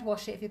hand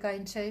wash it if you're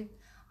going to.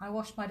 I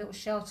washed my little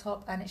shell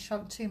top and it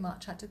shrunk too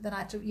much.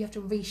 You have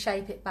to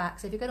reshape it back.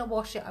 So if you're going to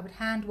wash it, I would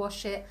hand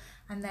wash it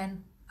and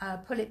then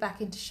pull it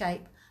back into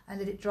shape and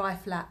let it dry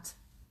flat.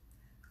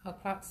 Oh,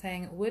 Clark's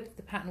saying, would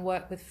the pattern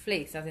work with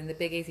fleece, as in the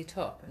Big Easy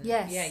top? And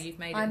yes. Yeah, you've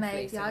made it in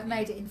fleece. Yeah, I've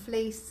made it in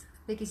fleece.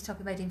 Big Easy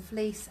top I made in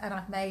fleece, and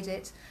I've made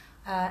it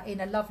in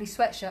a lovely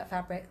sweatshirt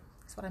fabric.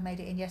 That's what I made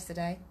it in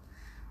yesterday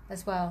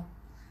as well.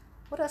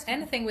 What else?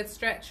 Anything with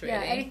stretch, really.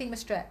 Yeah, anything with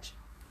stretch.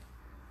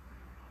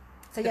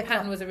 So the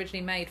pattern was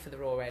originally made for the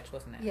raw edge,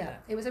 wasn't it? Yeah,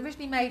 it was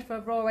originally made for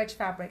a raw edge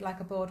fabric, like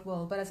a boiled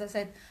wool. But as I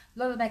said, a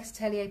lot of the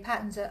Atelier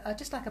patterns are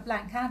just like a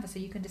blank canvas, so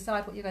you can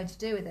decide what you're going to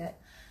do with it.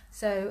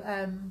 So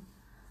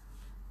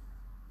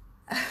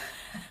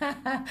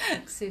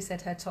Sue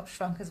said her top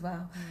shrunk as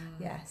well.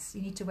 Yes,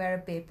 you need to wear a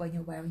bib when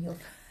you're wearing your...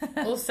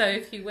 Also,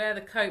 if you wear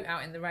the coat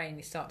out in the rain,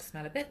 you start to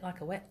smell a bit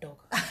like a wet dog.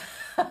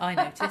 I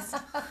noticed.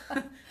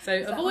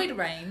 So avoid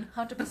rain.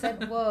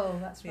 100% wool,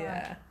 that's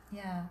right.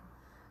 Yeah.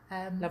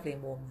 Lovely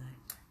and warm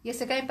though. Yeah,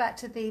 so going back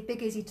to the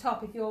Big Easy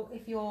top, if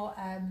you're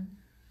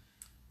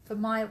for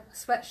my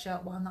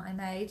sweatshirt one that I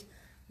made,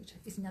 which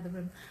is in the other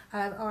room,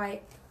 I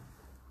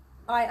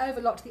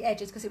overlocked the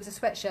edges because it was a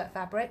sweatshirt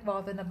fabric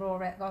rather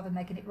than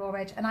making it raw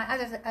edge, and I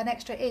added an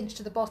extra inch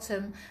to the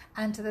bottom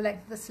and to the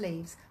length of the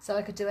sleeves so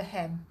I could do a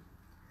hem.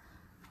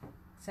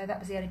 So that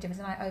was the only difference,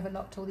 and I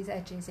overlocked all these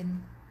edges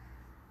in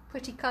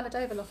pretty coloured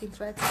overlocking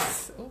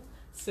threads. Oh,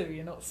 Sue,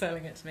 you're not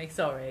selling it to me.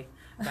 Sorry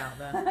about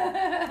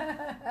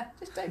that.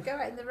 Just don't go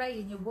out in the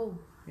rain in your wool.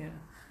 Yeah.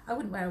 I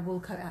wouldn't wear a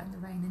wool coat out in the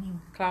rain anyway.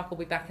 Clark will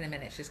be back in a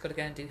minute. She's got to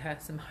go and do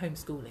some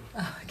homeschooling.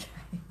 Oh,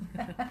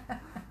 okay.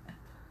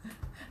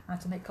 How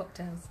to make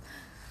cocktails.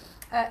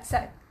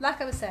 So, like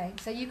I was saying,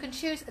 so you can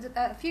choose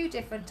a few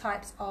different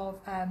types of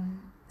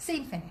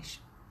seam finish,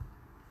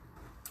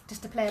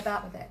 just to play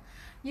about with it.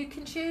 You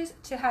can choose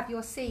to have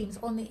your seams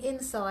on the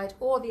inside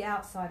or the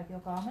outside of your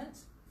garment.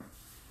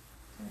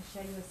 I'm going to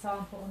show you a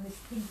sample on this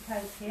pink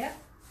coat here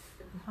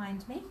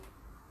behind me.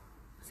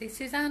 See,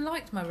 Suzanne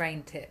liked my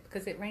rain tip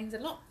because it rains a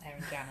lot there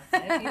in Janice.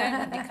 You don't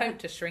want your coat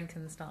to shrink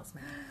and start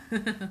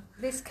smelling.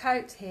 This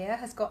coat here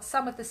has got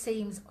some of the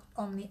seams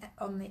on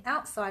the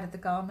outside of the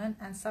garment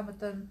and some of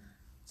them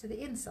to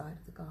the inside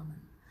of the garment.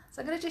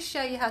 So I'm going to just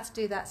show you how to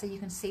do that so you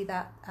can see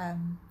that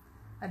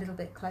a little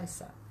bit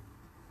closer.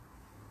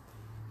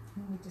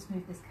 Let me just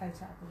move this coat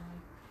out of the way.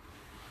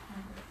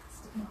 I'm going to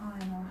stick my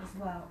iron on as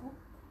well. Ooh,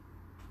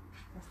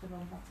 that's the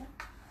wrong button.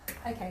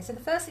 Okay, so the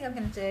first thing I'm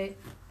going to do,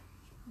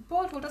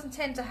 board wool doesn't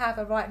tend to have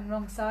a right and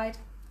wrong side,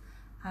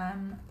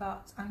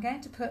 but I'm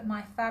going to put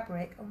my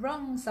fabric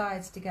wrong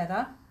sides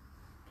together,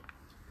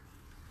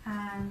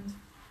 and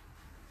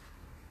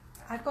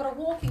I've got a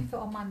walking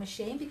foot on my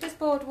machine because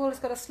board wool has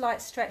got a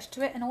slight stretch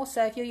to it, and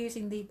also if you're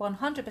using the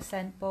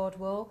 100% board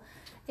wool,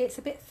 it's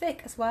a bit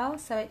thick as well,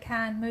 so it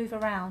can move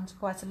around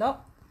quite a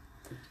lot.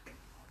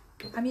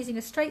 I'm using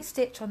a straight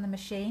stitch on the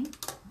machine,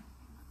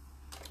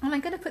 and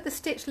I'm going to put the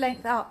stitch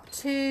length up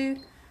to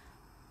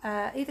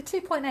either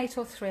 2.8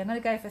 or 3. I'm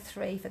going to go for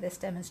 3 for this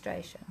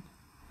demonstration.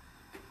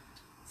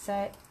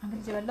 So I'm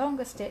going to do a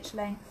longer stitch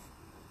length,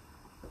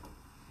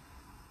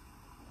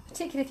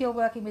 particularly if you're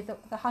working with the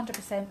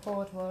 100%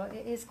 board wool.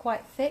 It is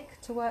quite thick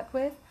to work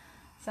with,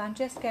 so I'm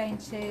just going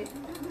to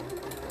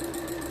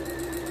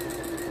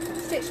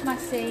stitch my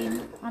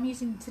seam. I'm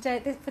using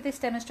today for this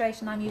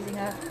demonstration, I'm using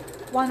a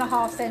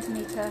 1.5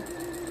 centimetre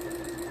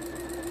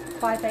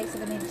 5/8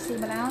 of an inch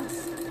seam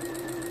allowance.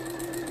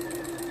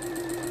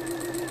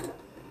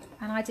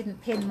 And I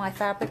didn't pin my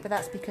fabric, but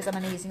that's because I'm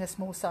only using a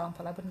small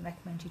sample. I wouldn't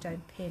recommend you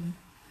don't pin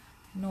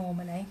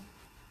normally.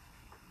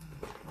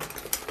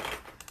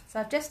 So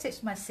I've just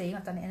stitched my seam.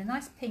 I've done it in a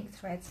nice pink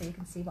thread so you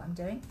can see what I'm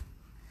doing.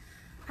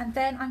 And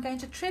then I'm going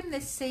to trim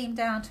this seam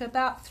down to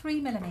about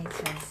 3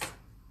 millimetres.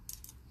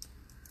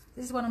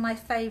 This is one of my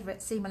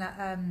favourite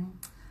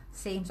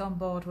seams on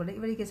board wool. It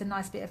really gives a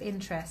nice bit of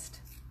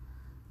interest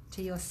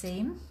to your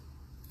seam.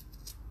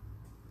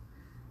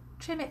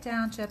 Trim it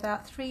down to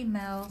about 3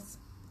 mils.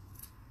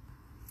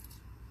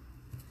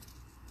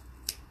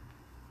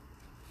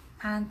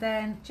 And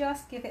then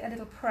just give it a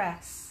little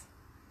press.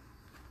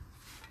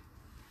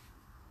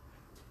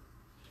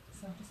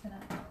 So I'm just going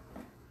to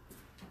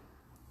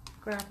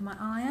grab my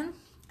iron,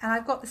 and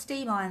I've got the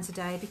steam iron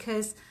today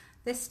because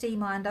this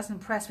steam iron doesn't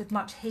press with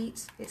much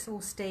heat. It's all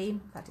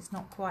steam. In fact, it's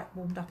not quite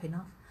warmed up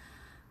enough,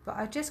 but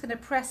I'm just going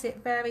to press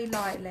it very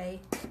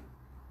lightly.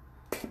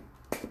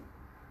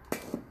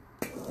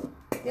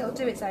 It'll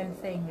do its own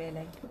thing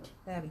really.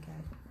 There we go.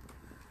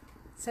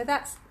 So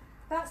that's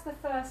the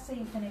first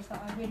seam finish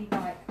that I really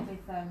like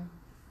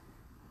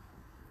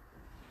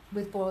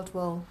with boiled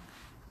wool,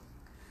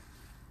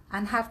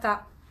 and have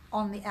that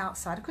on the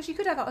outside. Of course, you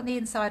could have it on the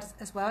inside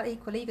as well.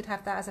 Equally, you could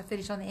have that as a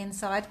finish on the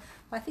inside.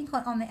 But I think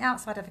on the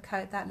outside of a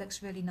coat, that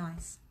looks really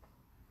nice.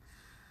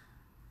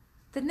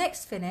 The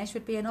next finish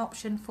would be an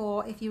option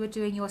for if you were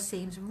doing your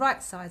seams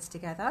right sides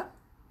together.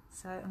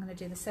 So I'm going to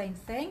do the same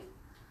thing.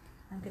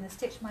 I'm going to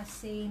stitch my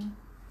seam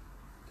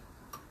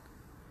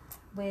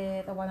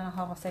with a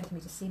 1.5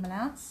 centimetre seam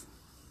allowance.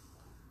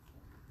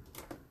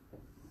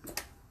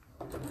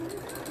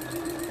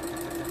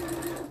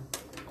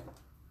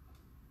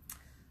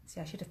 See,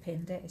 I should have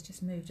pinned it, it's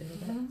just moved a little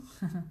bit.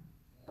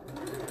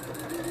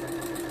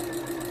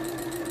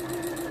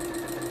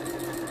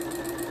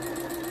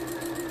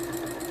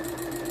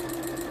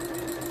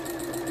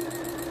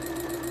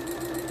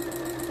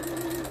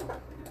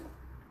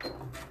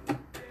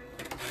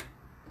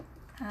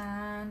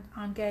 And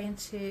I'm going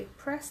to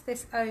press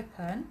this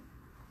open.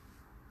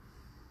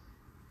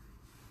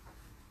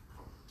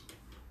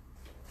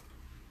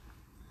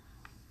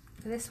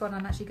 For this one,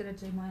 I'm actually going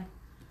to do my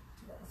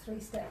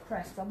 3-step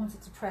press because I want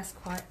it to press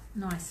quite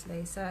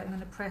nicely. So I'm going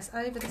to press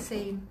over the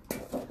seam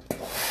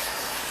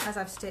as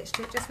I've stitched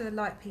it, just with a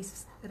light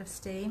bit of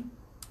steam.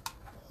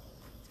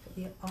 Put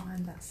the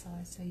iron that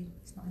side so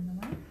it's not in the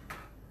way.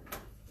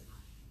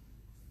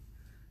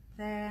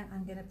 Then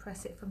I'm going to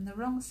press it from the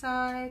wrong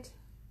side.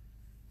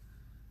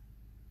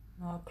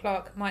 Oh,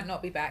 Clark might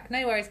not be back.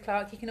 No worries,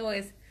 Clark. You can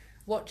always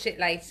watch it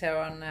later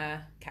on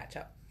catch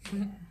up.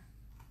 Yeah.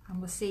 And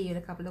we'll see you in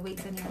a couple of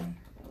weeks anyway.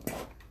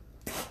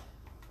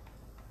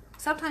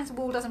 Sometimes the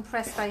wool doesn't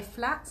press very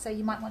flat, so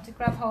you might want to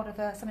grab hold of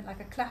something like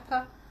a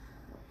clapper.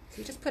 So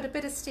you just put a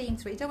bit of steam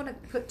through it. You don't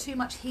want to put too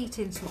much heat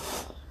into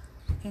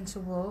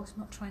wool, so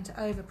not trying to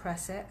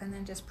overpress it, and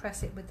then just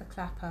press it with the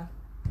clapper.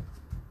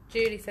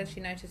 Julie says she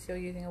noticed you're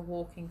using a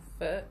walking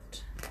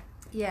foot.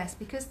 Yes,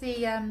 because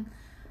the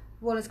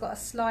wool has got a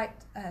slight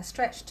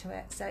stretch to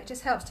it, so it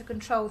just helps to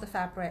control the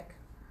fabric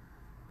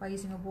by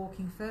using a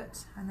walking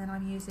foot. And then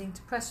I'm using,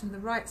 to press from the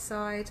right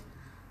side,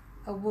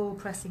 a wool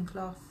pressing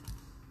cloth.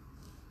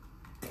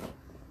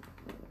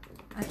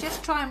 And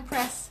just try and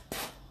press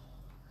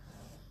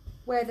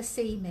where the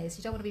seam is.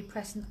 You don't want to be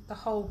pressing the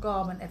whole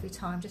garment every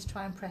time, just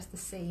try and press the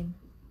seam.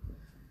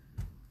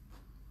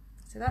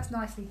 So that's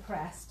nicely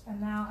pressed,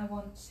 and now I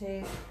want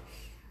to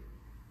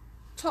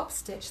top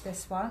stitch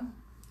this one.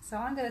 So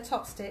I'm going to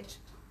top stitch,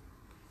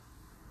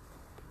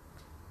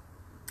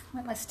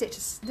 make my stitch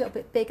a little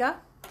bit bigger,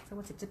 so I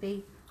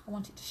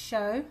want it to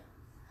show,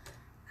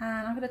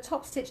 and I'm going to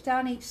top stitch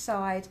down each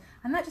side,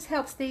 and that just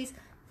helps these.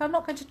 If I'm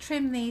not going to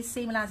trim these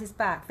seam allowances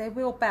back, they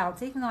will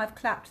bounce, even though I've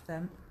clapped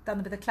them, done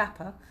them with a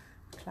clapper,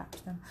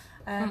 clapped them.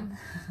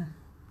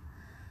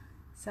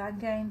 So I'm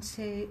going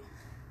to,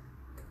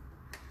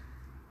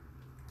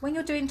 when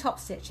you're doing top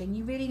stitching,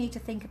 you really need to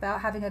think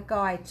about having a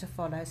guide to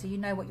follow, so you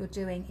know what you're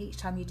doing each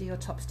time you do your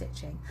top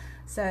stitching.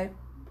 So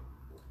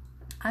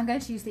I'm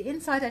going to use the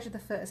inside edge of the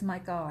foot as my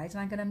guide, and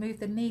I'm going to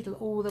move the needle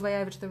all the way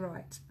over to the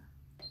right.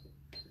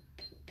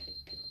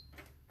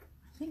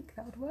 I think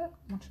that would work.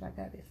 Or should I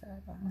go a bit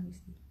further? I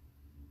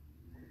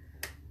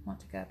want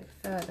to go a bit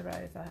further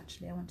over,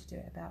 actually. I want to do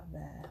it about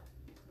there.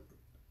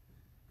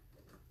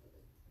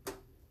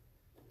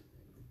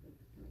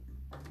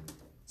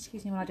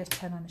 Excuse me while I just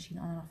turn my machine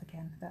on and off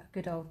again. That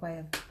good old way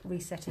of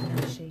resetting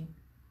the machine.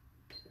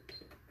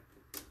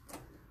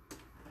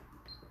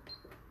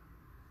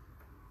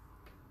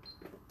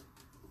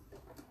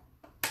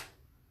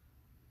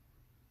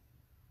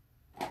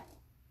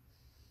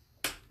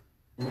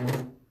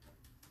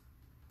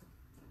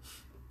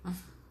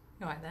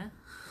 You right there?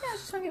 Yeah, I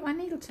was just trying to get my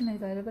needle to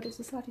move over, but it's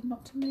decided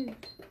not to move.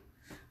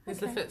 Is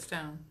the foot's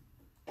down?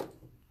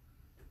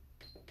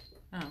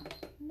 Oh.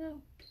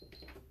 No.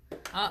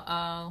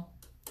 Uh-oh.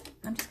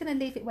 I'm just going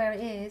to leave it where it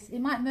is. It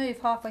might move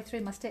halfway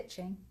through my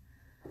stitching.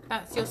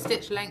 That's your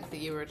stitch length that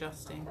you were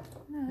adjusting,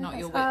 No, not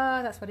your width.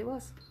 Ah, that's what it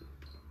was.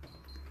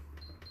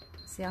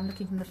 See, I'm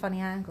looking from the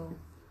funny angle.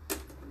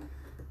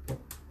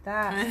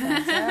 That's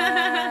better.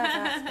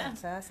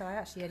 That's better. So I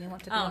actually only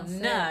want to be on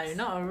six. No,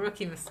 not a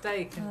rookie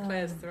mistake in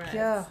Claire's threads.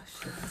 Gosh,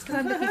 it's because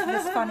I'm looking from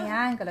this funny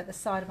angle at the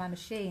side of my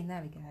machine.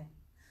 There we go.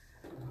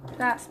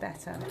 That's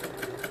better.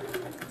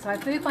 So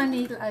I've moved my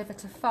needle over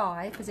to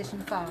 5, position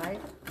 5,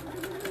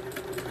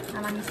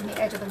 and I'm using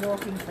the edge of the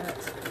walking foot.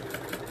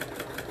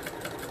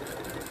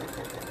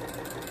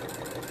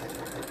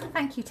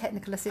 Thank you,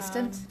 technical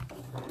assistant.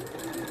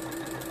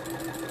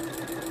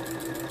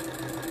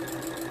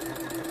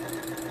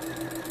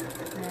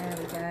 There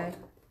we go.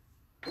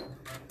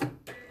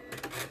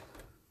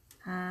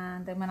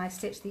 And then when I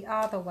stitch the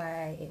other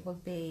way, it will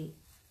be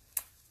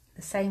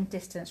the same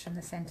distance from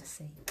the centre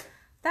seam.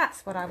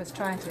 That's what I was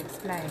trying to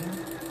explain.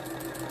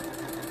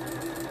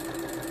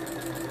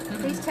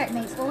 These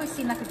techniques always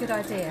seem like a good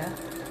idea,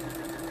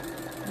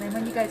 and then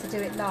when you go to do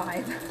it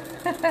live,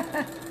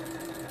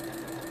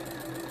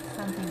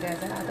 something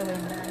goes out of the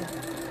window.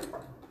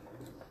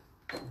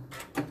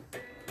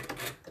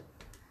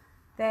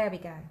 There we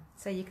go.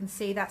 So you can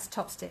see that's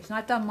top stitch, and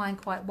I've done mine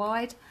quite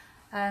wide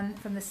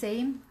from the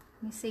seam.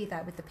 You see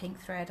that with the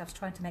pink thread. I was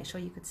trying to make sure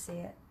you could see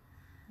it.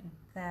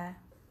 There.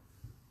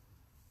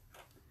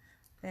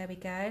 There we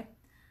go.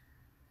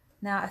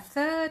 Now a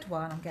third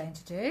one I'm going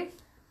to do.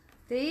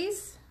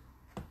 These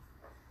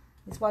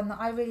is one that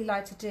I really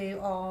like to do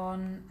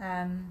on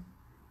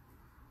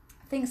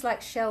things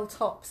like shell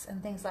tops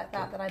and things like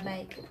that I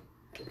make.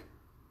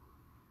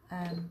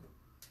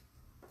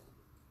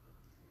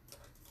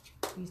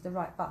 Use the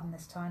right button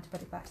this time to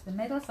put it back to the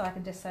middle, so I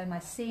can just sew my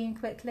seam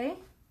quickly.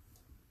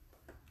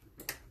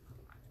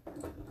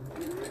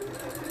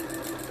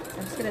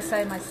 I'm just going to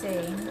sew my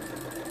seam.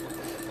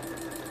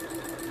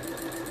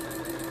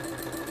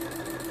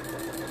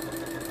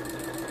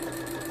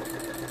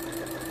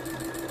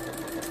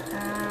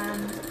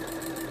 And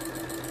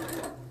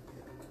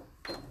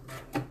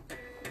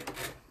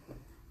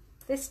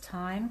this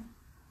time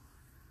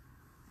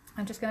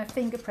I'm just going to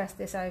finger press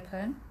this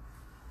open,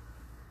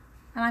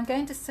 and I'm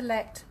going to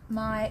select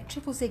my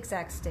triple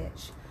zigzag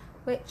stitch,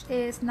 which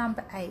is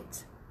number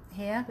 8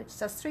 here, which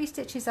does 3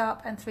 stitches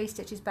up and 3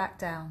 stitches back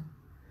down.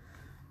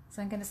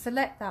 So I'm going to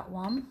select that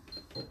one.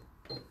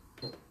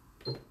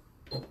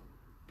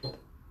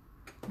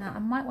 Now I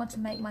might want to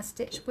make my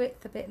stitch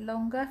width a bit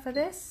longer for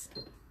this.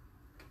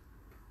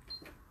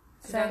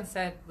 Suzanne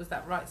said, was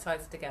that right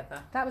sides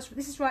together?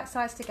 This is right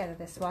sides together,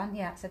 this one,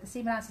 yeah. So the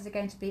seam allowances are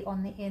going to be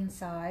on the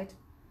inside,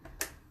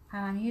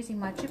 and I'm using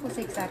my triple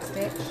zigzag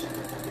stitch.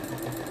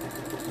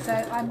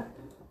 So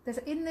there's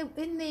in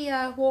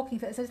the walking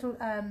foot, there's a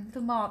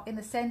little mark in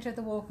the centre of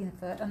the walking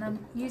foot, and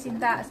I'm using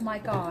that as my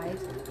guide.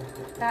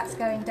 That's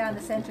going down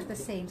the centre of the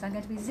seam. So I'm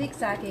going to be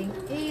zigzagging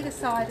either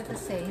side of the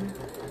seam,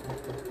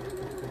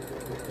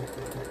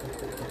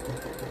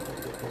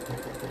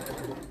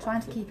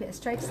 trying to keep it as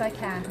straight as I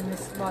can from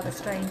this rather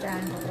strange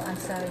angle that I'm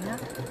sewing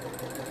at.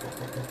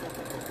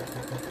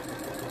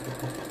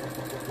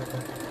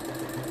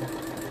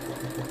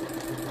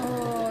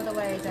 All the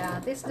way down.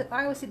 down.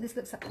 I always think this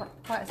looks like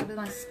quite a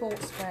nice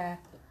sportswear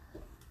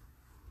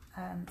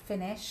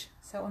finish.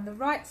 So on the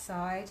right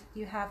side,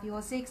 you have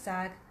your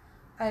zigzag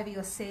over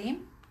your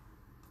seam,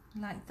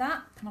 like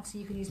that. And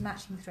obviously you can use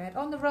matching thread.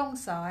 On the wrong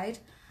side,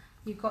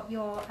 you've got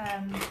your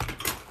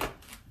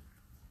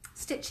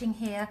stitching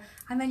here,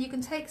 and then you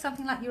can take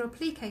something like your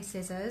applique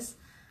scissors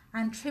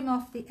and trim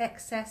off the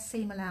excess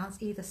seam allowance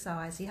either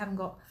side, so you haven't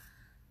got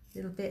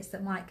little bits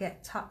that might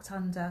get tucked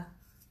under.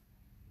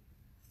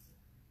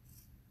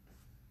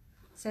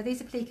 So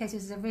these applique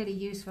scissors are really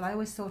useful. I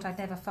always thought I'd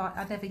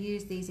never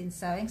use these in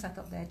sewing, so I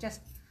thought they're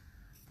just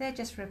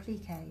for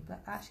applique,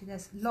 but actually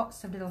there's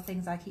lots of little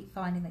things I keep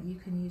finding that you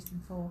can use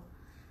them for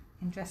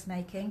in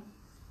dressmaking.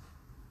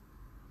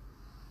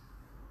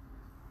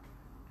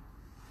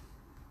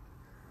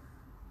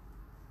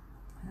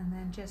 And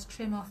then just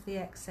trim off the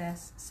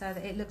excess so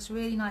that it looks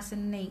really nice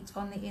and neat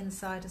on the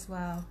inside as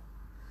well.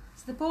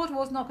 So the board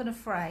wall's not going to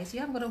fray, so you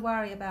haven't got to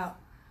worry about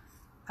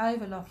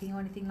overlocking or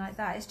anything like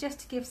that. It's just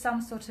to give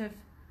some sort of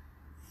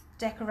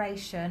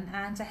decoration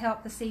and to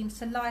help the seams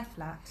to lie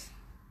flat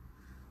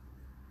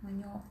when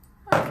you're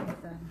working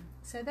with them.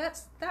 So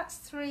that's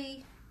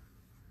 3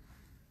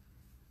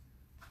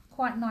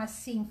 quite nice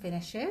seam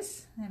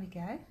finishes. There we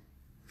go.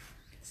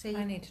 So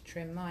I need to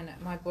trim mine.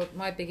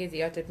 My Big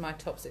Izzy, I did my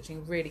top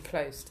stitching really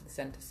close to the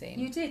centre seam.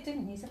 You did,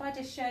 didn't you? So if I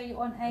just show you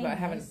on Amy's, but I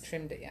haven't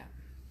trimmed it yet.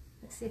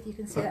 Let's see if you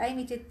can see that.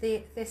 Amy did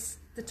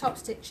the top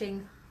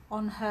stitching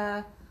on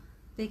her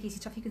Big Easy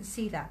top. You can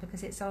see that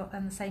because it's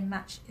on the same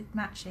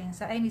matching.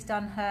 So Amy's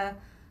done her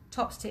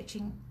top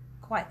stitching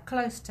quite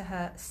close to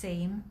her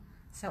seam.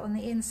 So on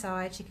the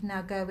inside, she can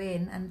now go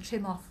in and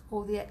trim off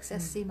all the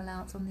excess seam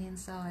allowance on the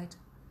inside.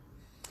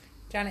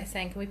 Janet's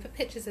saying, can we put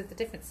pictures of the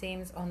different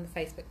seams on the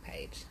Facebook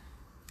page?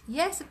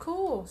 Yes, of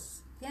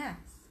course. Yes.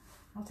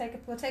 We'll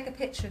take a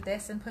picture of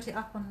this and put it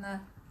up on the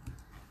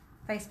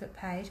Facebook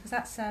page, because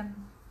that's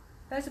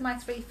those are my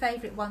 3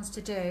 favourite ones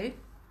to do.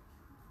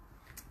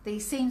 The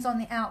seams on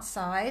the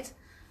outside,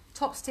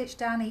 top stitch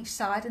down each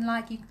side, and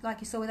like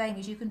you saw with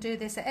Amy's, you can do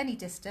this at any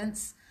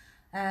distance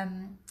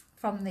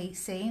from the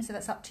seam, so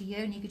that's up to you.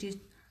 And you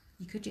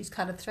could use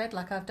coloured thread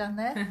like I've done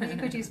there. You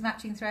could use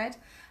matching thread,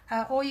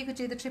 or you could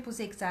do the triple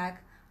zigzag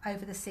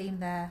over the seam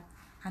there,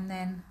 and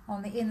then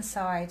on the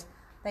inside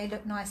they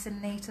look nice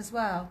and neat as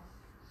well.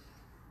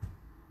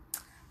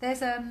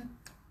 There's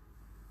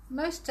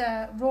most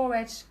raw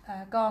edge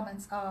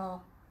garments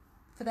are,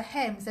 for the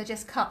hems, they're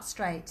just cut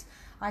straight.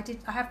 I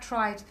have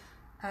tried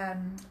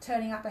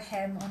turning up a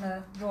hem on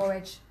a raw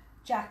edge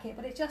jacket,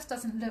 but it just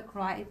doesn't look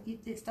right.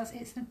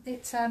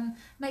 It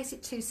makes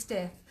it too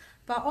stiff.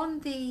 But on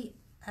the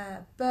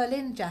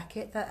Berlin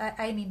jacket that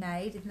Amy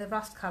made in the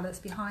rust colour that's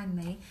behind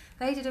me,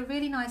 they did a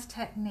really nice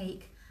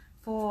technique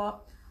for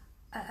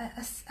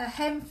a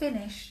hem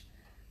finish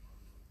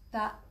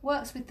that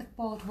works with the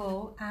board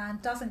wool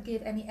and doesn't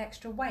give any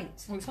extra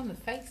weight. Well, it's on the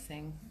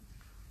facing.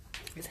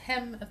 It's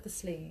hem of the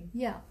sleeve.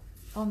 Yeah,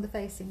 on the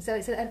facing. So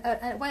it's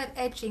a way of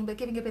edging but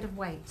giving a bit of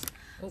weight.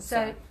 Also,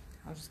 so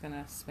I'm just going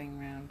to swing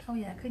round. Oh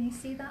yeah, can you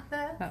see that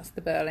there? That's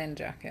the Berlin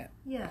jacket.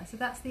 Yeah, so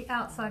that's the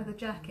outside of the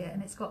jacket,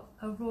 and it's got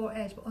a raw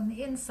edge, but on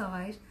the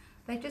inside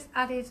they've just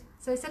added,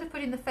 so instead of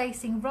putting the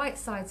facing right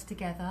sides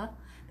together,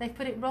 they've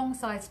put it wrong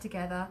sides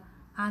together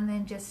and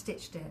then just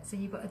stitched it. So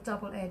you've got a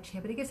double edge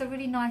here, but it gives a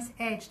really nice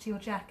edge to your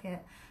jacket.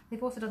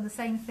 They've also done the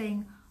same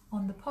thing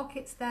on the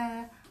pockets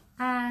there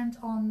and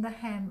on the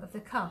hem of the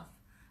cuff.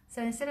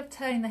 So instead of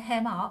turning the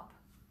hem up,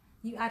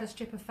 you add a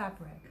strip of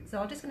fabric. So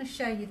I'm just going to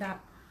show you that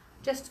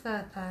just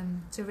for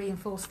to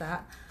reinforce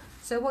that.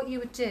 So what you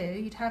would do,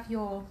 you'd have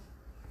your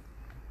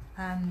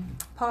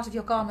part of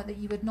your garment that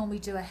you would normally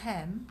do a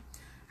hem,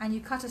 and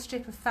you cut a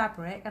strip of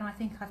fabric, and I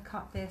think I've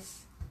cut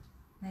this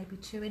maybe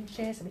 2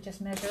 inches. Let me just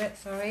measure it,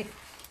 sorry.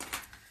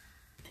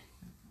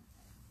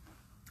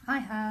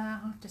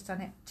 I've just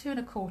done it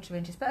 2¼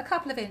 inches, but a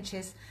couple of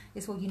inches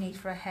is all you need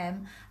for a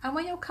hem. And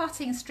when you're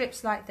cutting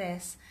strips like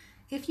this,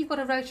 if you've got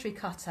a rotary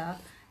cutter,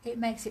 it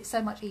makes it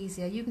so much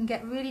easier. You can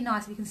get really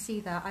nice, you can see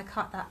that I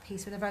cut that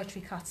piece with a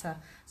rotary cutter,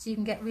 so you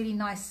can get really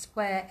nice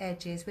square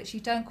edges, which you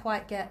don't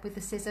quite get with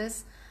the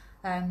scissors.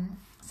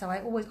 So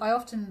I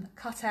often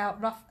cut out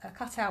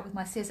with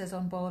my scissors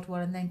on board wool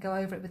and then go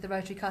over it with the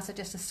rotary cutter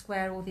just to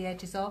square all the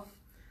edges off.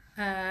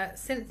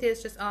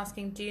 Cynthia's just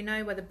asking, do you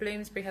know whether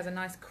Bloomsbury has a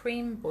nice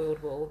cream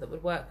boiled wool that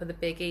would work for the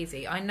Big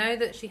Easy? I know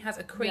that she has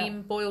a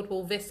cream boiled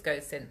wool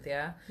viscose,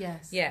 Cynthia.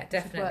 Yes. Yeah,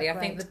 definitely. I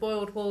think the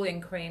boiled wool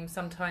in cream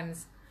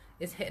sometimes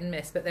is hit and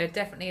miss, but there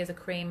definitely is a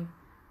cream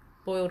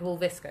boiled wool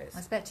viscose.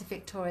 I bet if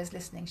Victoria's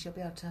listening, she'll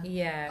be able to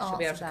she'll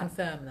be able to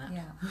confirm that.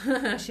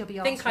 Yeah. She'll be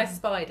I think I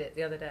spied it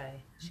the other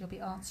day. She'll be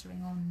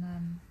answering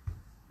on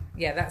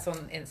yeah, that's on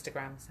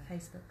Instagram. So.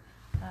 Facebook.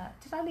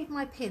 Did I leave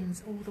my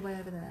pins all the way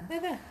over there?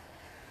 They're there.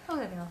 Oh,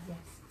 there they are, yes.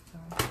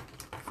 Sorry.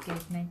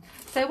 Excuse me.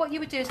 So what you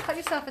would do is cut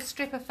yourself a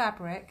strip of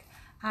fabric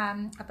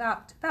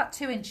about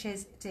 2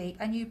 inches deep,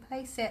 and you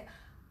place it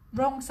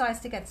wrong sides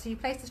together. So you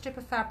place the strip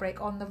of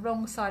fabric on the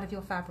wrong side of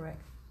your fabric.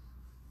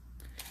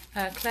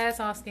 Claire's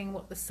asking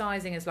what the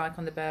sizing is like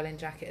on the Berlin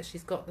jacket.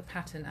 She's got the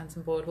pattern and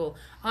some board wool.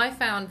 I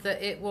found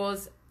that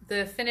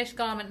the finished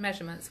garment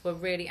measurements were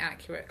really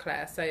accurate,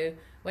 Claire. So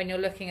when you're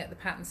looking at the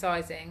pattern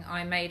sizing,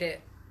 I made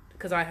it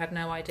because I had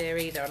no idea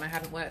either, and I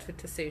hadn't worked with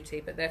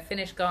Tessuti, but their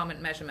finished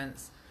garment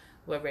measurements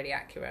were really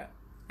accurate.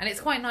 And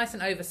it's quite nice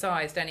and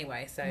oversized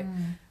anyway, so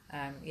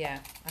yeah,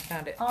 I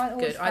found it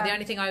good. The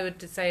only thing I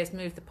would say is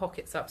move the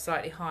pockets up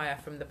slightly higher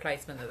from the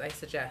placement that they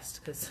suggest,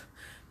 because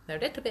they're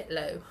a little bit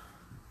low.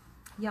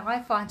 Yeah,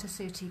 I find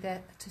Tessuti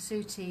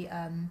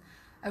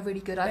are really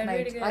good.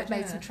 I've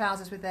made some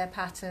trousers with their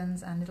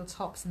patterns and little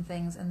tops and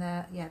things, and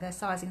their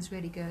sizing's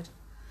really good.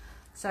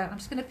 So I'm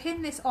just going to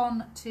pin this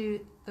on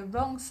to the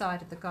wrong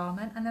side of the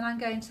garment, and then I'm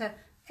going to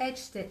edge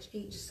stitch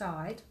each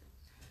side.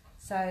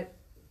 So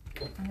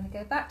I'm going to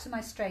go back to my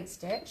straight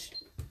stitch.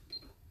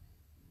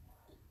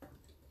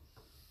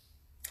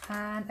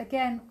 And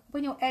again,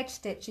 when you're edge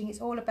stitching, it's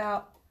all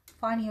about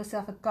finding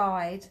yourself a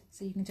guide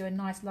so you can do a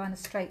nice line of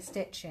straight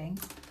stitching.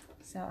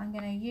 So I'm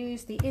going to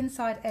use the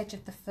inside edge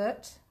of the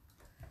foot.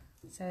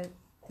 So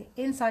the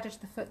inside edge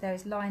of the foot there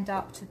is lined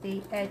up to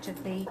the edge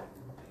of the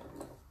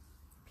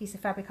piece of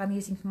fabric I'm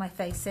using for my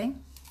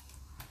facing.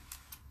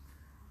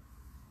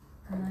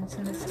 And I'm just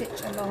going to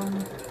stitch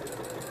along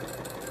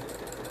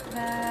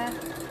there.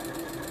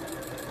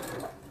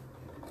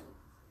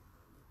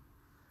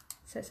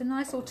 So it's a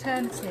nice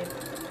alternative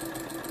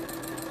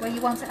where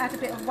you want to add a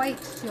bit of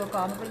weight to your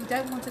garment, but you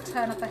don't want to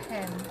turn up a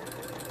hem.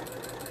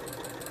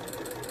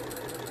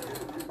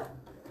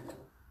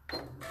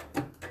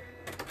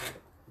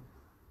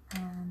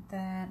 And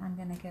then I'm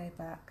going to go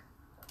back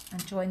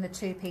and join the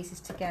two pieces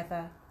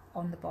together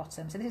on the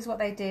bottom. So this is what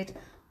they did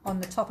on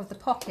the top of the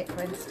pocket,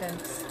 for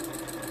instance.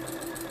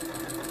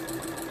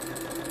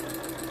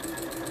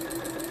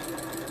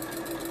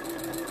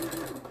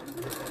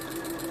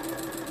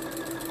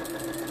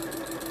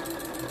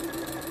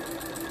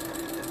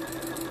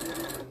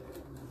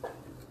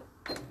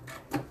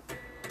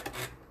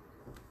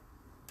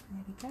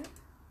 There we go.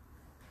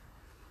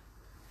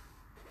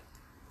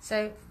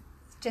 So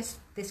just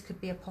this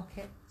could be a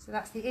pocket. So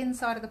that's the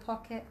inside of the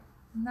pocket.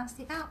 And that's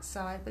the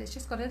outside, but it's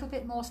just got a little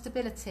bit more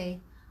stability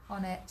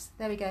on it.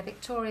 There we go.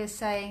 Victoria's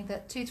saying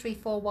that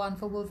 2341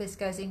 for wool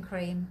viscose in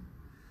cream.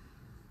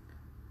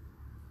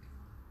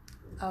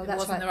 Oh, that's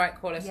wasn't right. the right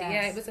quality. Yes.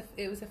 Yeah,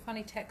 it was a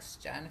funny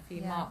texture and a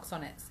few marks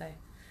on it, so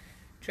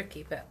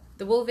tricky. But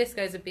the wool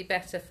viscose would be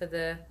better for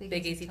the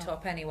big easy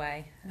top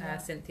anyway,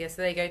 Cynthia.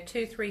 So there you go.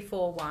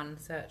 2341.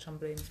 Search on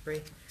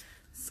Bloomsbury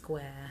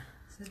Square.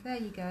 So there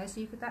you go.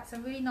 So that's a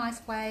really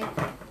nice way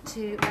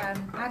to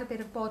add a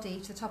bit of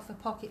body to the top of a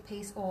pocket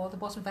piece or the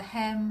bottom of a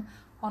hem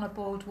on a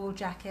board wool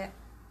jacket.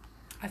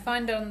 I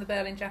find on the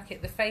Berlin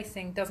jacket the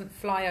facing doesn't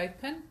fly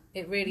open.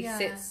 It really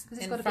sits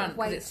in front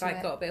because it's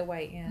like got a bit of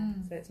weight.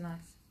 So it's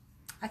nice.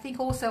 I think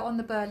also on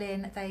the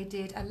Berlin they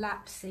did a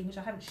lapped seam, which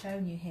I haven't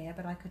shown you here,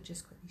 but I could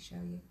just quickly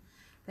show you.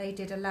 They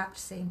did a lapped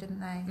seam, didn't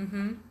they?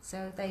 Mm-hmm.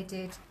 So they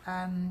did,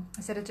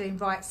 instead of doing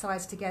right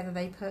sides together,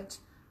 they put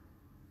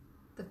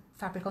the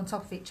fabric on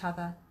top of each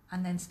other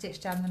and then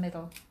stitched down the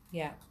middle.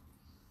 Yeah.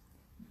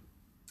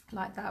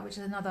 Like that, which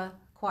is another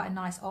quite a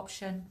nice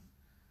option.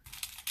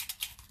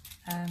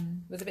 It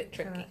was a bit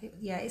tricky.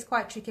 Yeah, it's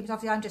quite tricky because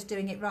obviously I'm just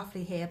doing it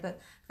roughly here, but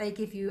they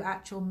give you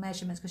actual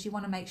measurements because you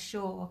want to make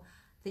sure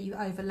that you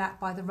overlap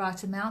by the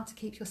right amount to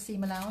keep your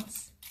seam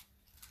allowance.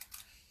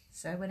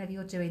 So whenever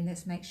you're doing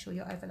this, make sure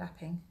you're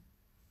overlapping.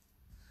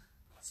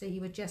 So you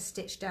would just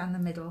stitch down the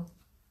middle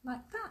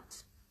like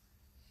that.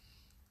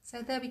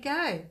 So there we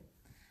go.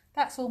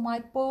 That's all my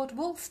board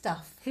wool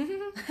stuff.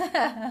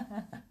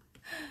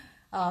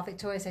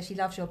 Victoria says she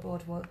loves your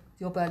board wool,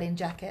 your Berlin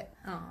jacket.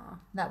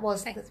 That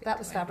was fabric. That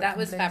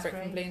was fabric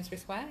from Bloomsbury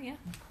Square. Yeah,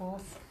 of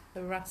course.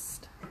 The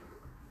rust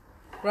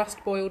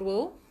boiled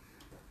wool.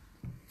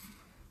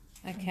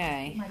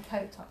 Okay. My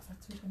coat tops are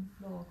on the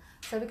floor.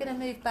 So we're going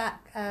to move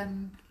back.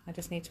 I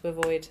just need to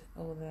avoid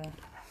all the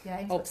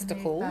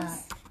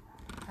obstacles.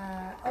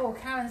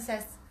 Karen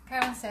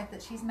said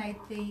that she's made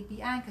the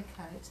Bianca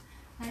coat.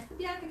 Now, is the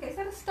Bianca coat, is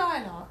that a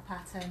style art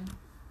pattern?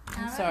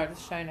 I'm sorry, I'm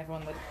just showing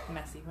everyone the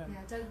messy room.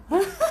 Yeah, don't.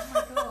 Oh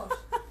my gosh.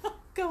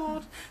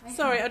 God. Okay.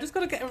 Sorry, I just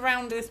got to get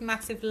around this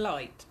massive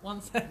light.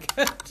 1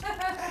 second.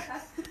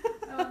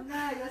 Oh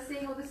no, you're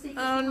seeing all the secrets.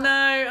 Oh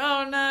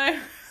no.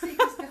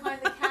 Secrets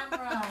behind the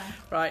camera.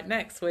 Right,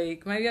 next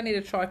week. Maybe I need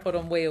a tripod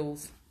on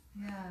wheels.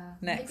 Yeah.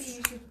 Next. Maybe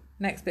you should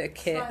next bit of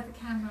kit. slide the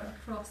camera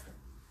across.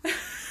 I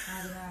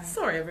don't know.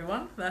 Sorry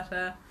everyone.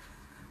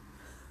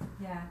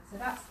 Yeah, so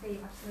that's the,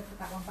 I'm just going to put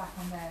that one back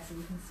on there so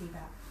you can see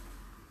that.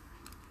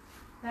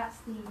 That's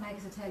the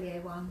Maker's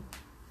Atelier one.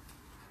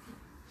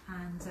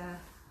 And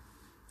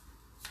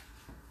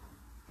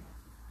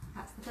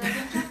that's the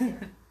Berlin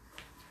jacket.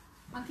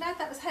 I'm glad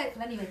that was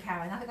helpful anyway,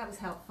 Karen. I think that was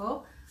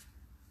helpful.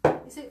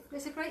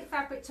 It's a great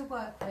fabric to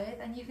work with,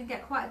 and you can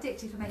get quite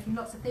addicted for making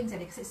lots of things in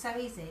it because it's so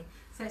easy.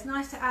 So it's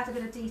nice to add a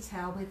bit of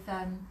detail with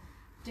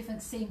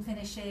different seam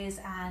finishes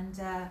and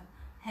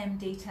hem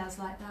details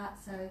like that.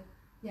 So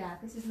Yeah,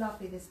 this is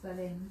lovely, this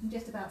Berlin. You can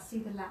just about see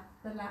the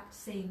lapped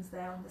seams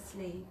there on the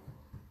sleeve.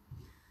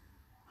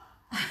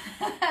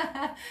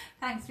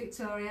 Thanks,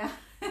 Victoria.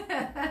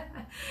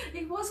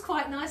 It was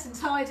quite nice and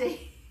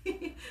tidy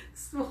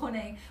this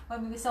morning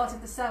when we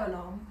started the sew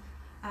along,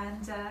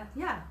 and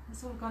yeah,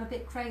 it's all gone a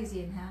bit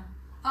crazy in here.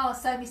 Oh,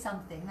 sew me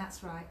something,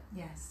 that's right,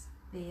 yes,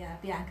 the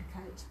Bianca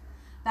coat.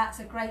 That's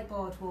a great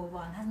boardwall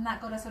one. Hasn't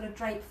that got a sort of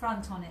drape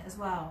front on it as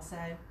well? So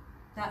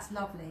that's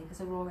lovely as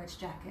a raw edge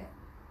jacket.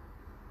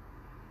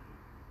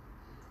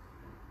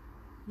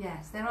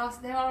 Yes, there are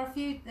a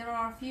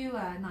few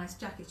nice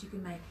jackets you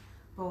can make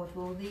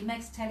boardwall. The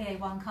Makes Atelier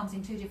one comes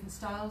in two different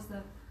styles: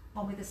 the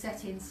one with the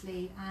set-in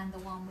sleeve and the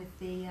one with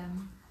the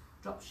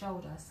drop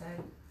shoulder. So,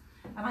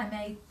 and I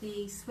made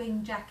the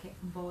swing jacket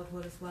from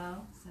boardwool as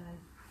well.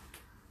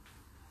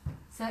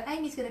 So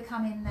Amy's going to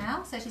come in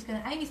now. So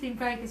Amy's been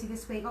very busy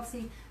this week,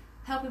 obviously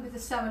helping with the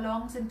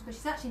sew-alongs, but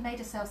she's actually made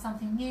herself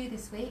something new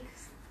this week.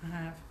 I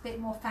have. A bit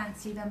more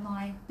fancy than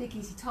my big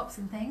easy tops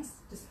and things.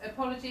 Just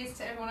apologies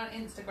to everyone on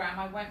Instagram.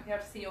 I won't be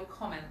able to see your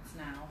comments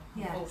now,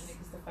 yes, unfortunately,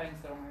 because the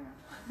phone's the wrong way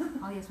around.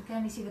 Oh yes, we can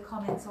only see the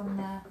comments on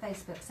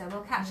Facebook, so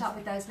we'll catch up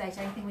with those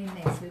later. Anything we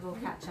miss, we will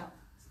catch up.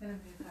 Just going to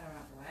move her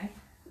out of the way.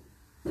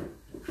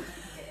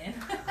 Get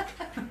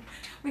in.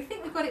 We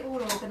think we've got it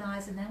all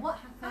organised, and then what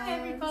happens? Hi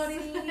everybody.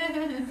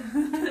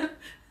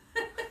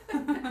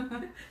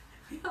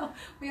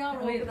 we are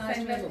Are we at the organised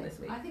same level this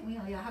week? I think we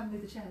are. Yeah, I haven't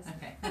moved the chairs.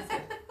 Okay, that's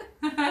good.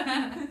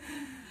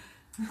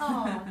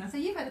 Oh, so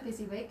you've had a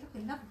busy week.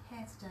 Lovely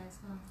hair today as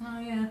well. Oh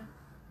yeah,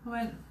 I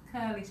went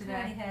curly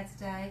today. Curly hair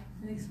today.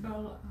 Can you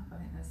scroll up? I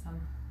think there's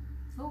some.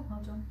 Oh,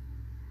 hold on.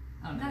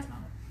 Oh no, it's not.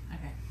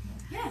 Okay.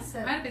 Yes. I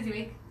had a busy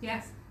week.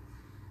 Yes.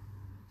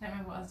 Don't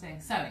remember what I was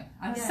doing. Sewing.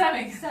 I'm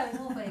sewing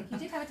all week. You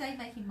did have a day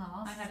making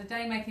masks. I had a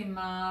day making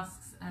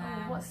masks.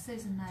 What's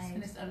Susan made?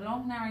 Finished a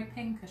long narrow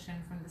pincushion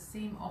from the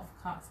seam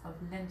offcuts of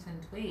lint and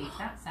tweed.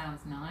 That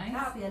sounds nice.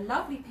 That would be a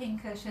lovely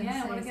pincushion.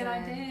 Yeah, Susan. what a good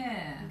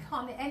idea. You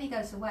can't let any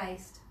go to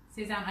waste.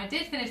 Suzanne, I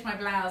did finish my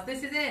blouse.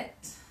 This is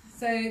it.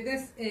 So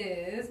this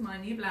is my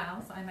new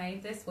blouse I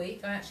made this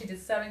week. I actually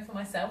did sewing for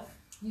myself.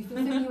 You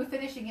were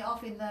finishing it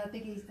off in the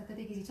Big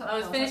Easy Top. I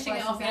was finishing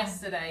it off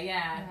yesterday,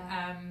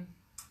 yeah.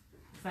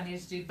 I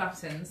needed to do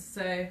buttons,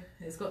 so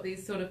it's got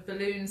these sort of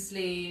balloon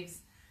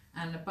sleeves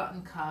and a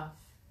button cuff,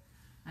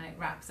 and it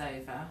wraps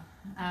over.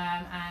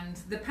 And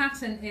the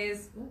pattern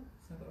is, so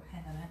I've got a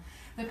hair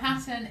there. The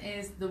pattern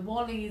is the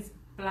Wallys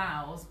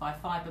blouse by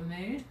Fibre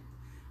Mood.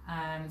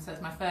 So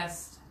it's my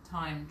first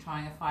time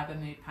trying a Fibre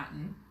Mood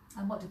pattern.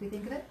 And what did we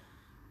think of it?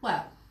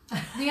 Well,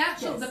 the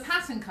actual the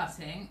pattern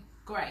cutting,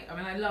 great. I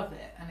mean, I love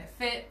it, and it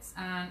fits,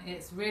 and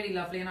it's really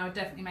lovely, and I would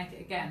definitely make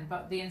it again.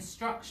 But the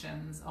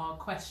instructions are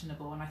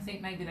questionable, and I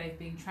think maybe they've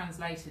been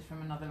translated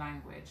from another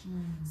language.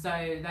 So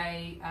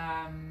they,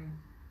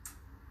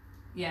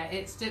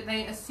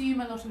 they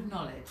assume a lot of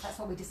knowledge. That's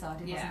what we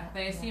decided. Yeah, wasn't it?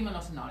 they assume a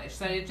lot of knowledge.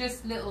 So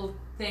just little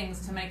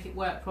things to make it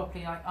work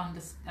properly, like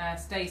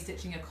stay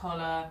stitching a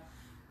collar.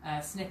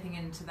 Snipping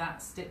into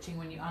that stitching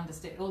when you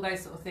understitch, all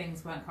those sort of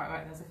things weren't quite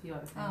right. There's a few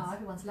other things. Oh,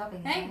 everyone's loving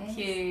it. Thank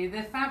you.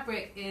 The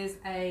fabric is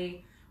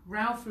a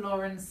Ralph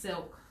Lauren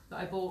silk that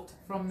I bought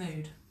from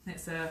Mood.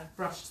 It's a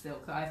brushed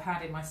silk that I've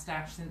had in my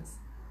stash since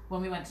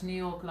when we went to New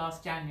York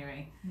last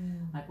January.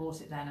 I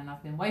bought it then, and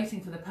I've been waiting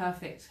for the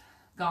perfect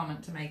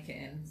garment to make it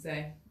in. So,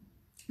 and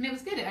it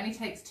was good. It only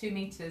takes 2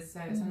 meters,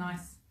 so it's a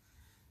nice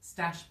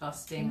stash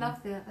busting. I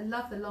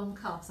love the long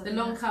cuffs. The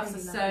long cuffs are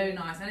so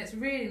nice, and it's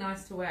really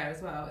nice to wear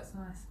as well. It's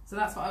nice. So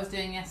that's what I was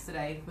doing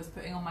yesterday, was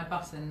putting on my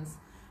buttons,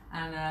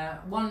 and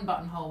one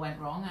buttonhole went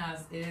wrong,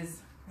 as is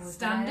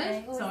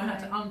standard, so I had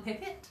to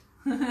unpick it.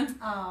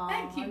 Oh,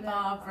 thank you,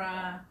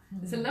 Barbara.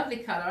 It's a lovely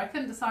colour. I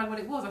couldn't decide what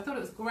it was. I thought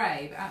it was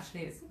grey, but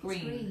actually it's green.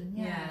 It's green,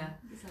 yeah.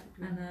 It's like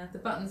green. And the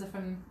buttons are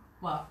from,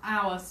 well,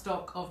 our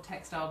stock of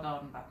textile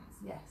garden buttons.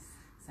 Yes.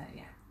 So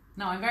yeah.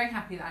 No, I'm very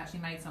happy that I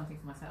actually made something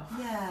for myself.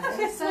 Yeah,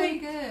 it's so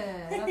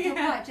good. I feel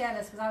quite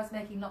jealous because I was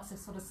making lots of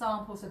sort of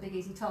samples for Big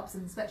Easy tops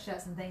and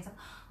sweatshirts and things.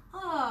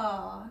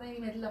 Oh, and then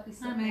you made a lovely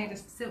silk. I made a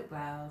silk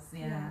blouse,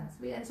 yeah.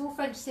 It's all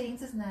French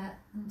seams, isn't it?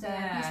 And,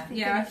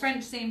 I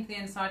French seamed the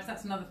inside. So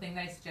that's another thing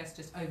they suggest,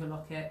 just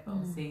overlock it. But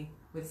obviously,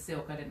 with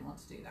silk, I didn't want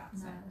to do that.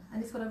 So. No.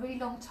 And it's got a really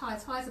long tie.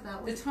 Tie's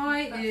about the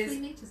tie about is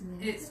 3 meters in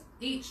the end. It's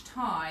each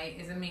tie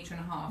is 1.5 meters.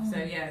 So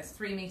yeah, it's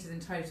 3 meters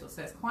in total.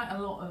 So it's quite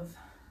a lot of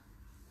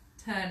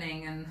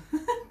turning and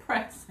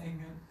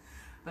pressing,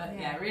 but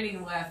yeah, really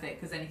worth it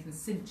because then you can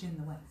cinch in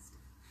the waist.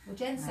 Well,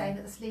 Jen's saying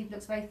that the sleeve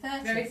looks very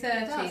 30s. Very 30s,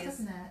 it does,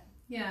 doesn't it?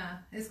 Yeah,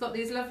 it's got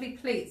these lovely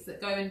pleats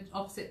that go in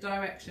opposite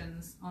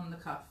directions on the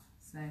cuff.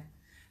 So,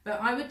 but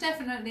I would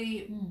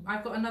definitely.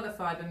 I've got another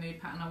Fibre Mood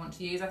pattern I want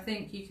to use. I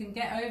think you can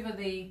get over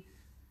the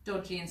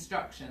dodgy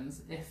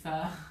instructions if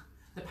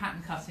the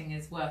pattern cutting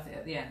is worth it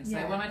at the end. So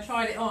when I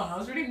tried it on, I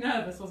was really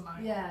nervous, wasn't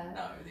I? Yeah.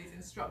 No, these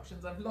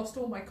instructions. I've lost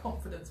all my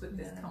confidence with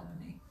this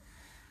company.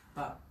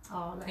 But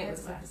it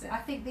was worth it. I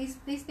think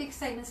these big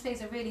statement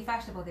sleeves are really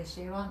fashionable this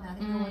year, aren't they?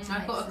 I think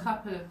I've got a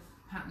couple of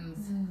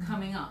patterns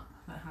coming up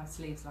that have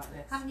sleeves like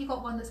this. Haven't you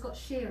got one that's got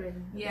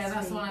shearing? Yeah,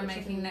 that's the one I'm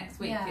making next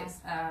week. Yeah. It's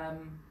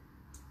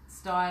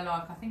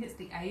Stylark, I think it's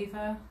the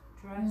Ava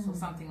dress or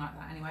something like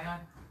that. Anyway,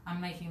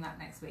 I'm making that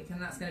next week,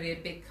 and that's going to be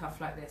a big cuff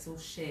like this, all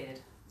sheared.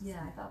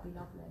 Yeah, that'll be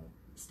lovely.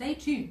 Stay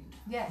tuned.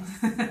 Yes.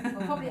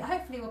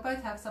 Hopefully we'll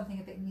both have something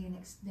a bit new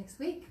next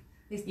week.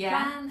 Is the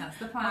plan. That's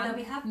the plan. Although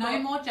we have no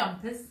more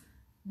jumpers.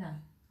 No.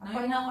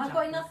 I've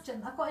got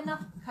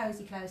enough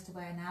cosy clothes to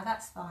wear now.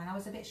 That's fine. I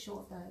was a bit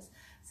short of those,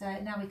 so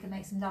now we can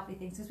make some lovely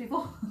things. Because we've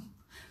all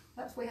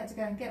that's what we had to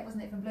go and get,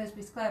 wasn't it, from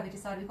Bloomsbury Square? We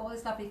decided we've got all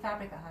this lovely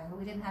fabric at home, but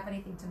we didn't have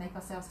anything to make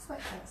ourselves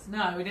sweatshirts.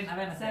 No, we didn't have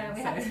anything. So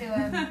we had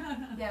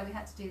to we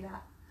had to do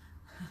that.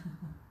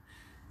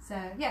 So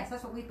yes,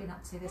 that's what we've been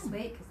up to this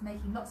week. Is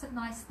making lots of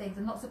nice things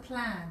and lots of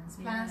plans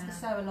for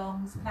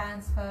sew-alongs,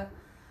 plans for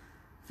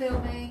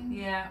filming.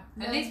 Yeah,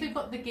 at least we've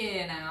got the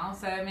gear now.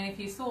 So I mean, if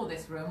you saw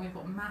this room, we've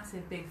got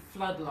massive big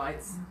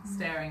floodlights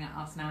staring at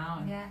us now.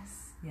 And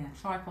yes. Yeah,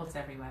 tripods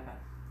everywhere, but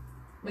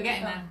we're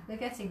getting there. We're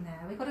getting there.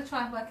 We've got to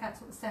try and work out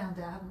what the sound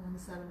out, haven't we, on the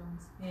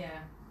sew-alongs?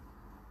 Yeah.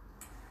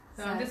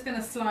 So I'm just going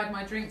to slide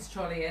my drinks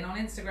trolley in. On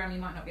Instagram,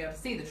 you might not be able to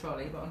see the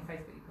trolley, but on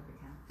Facebook, you probably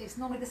can. It's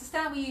normally the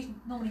stand we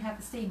normally have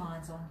the steam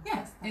irons on.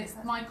 Yeah, it's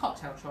my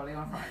cocktail trolley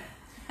on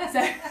Friday.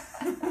 So.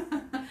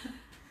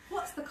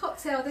 What's the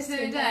cocktail this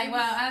today?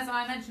 Well, as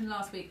I mentioned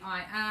last week,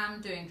 I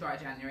am doing dry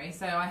January,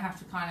 so I have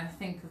to kind of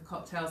think of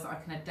cocktails that I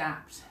can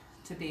adapt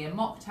to be a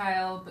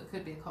mocktail, but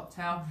could be a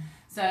cocktail.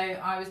 So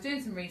I was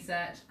doing some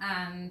research,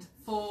 and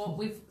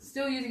we're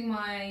still using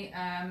my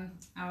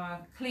our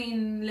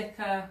clean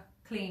liquor,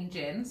 clean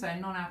gin, so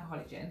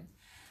non-alcoholic gin,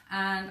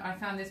 and I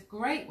found this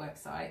great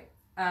website.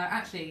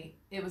 Actually,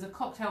 it was a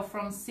cocktail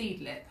from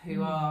Seedlip,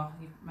 who are,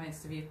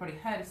 most of you have probably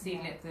heard of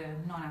Seedlip, the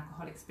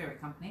non-alcoholic spirit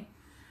company.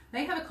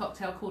 They have a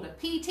cocktail called a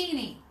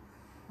peatini.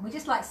 And we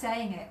just like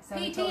saying it, so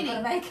we've got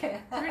to make it.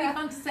 It's really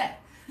fun to say.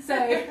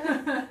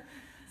 So,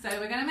 so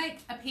we're going to make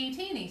a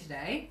peatini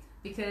today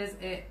because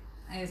it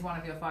is one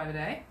of your 5 a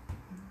day.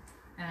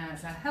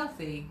 It's a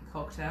healthy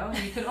cocktail.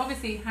 You could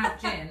obviously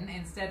have gin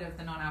instead of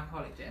the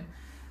non-alcoholic gin.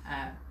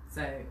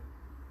 So,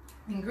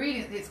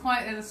 ingredients.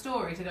 There's a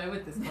story to go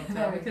with this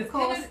cocktail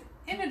because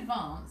in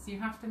advance you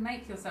have to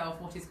make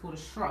yourself what is called a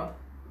shrub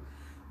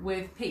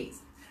with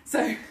peas.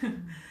 So.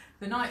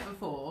 The night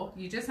before,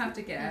 you just have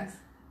to get...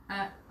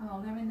 they're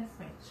in the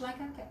fridge. Shall I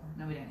go and get them?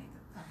 No, we don't need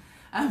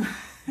them.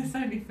 It's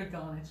only for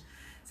garnish.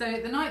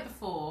 So the night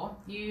before,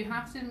 you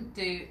have to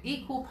do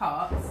equal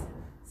parts.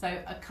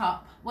 So a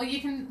cup... Well, you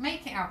can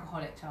make it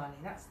alcoholic, Charlie.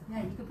 That's the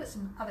you can put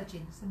some other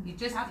gins. You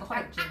just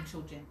alcoholic gin.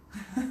 Actual gin.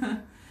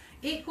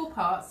 Equal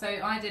parts. So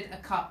I did a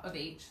cup of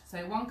each.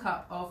 So 1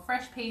 cup of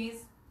fresh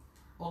peas,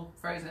 or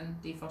frozen,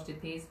 defrosted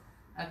peas.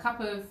 A cup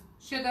of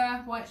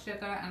sugar, white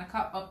sugar, and a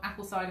cup of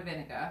apple cider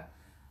vinegar.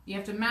 You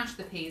have to mash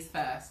the peas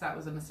first. That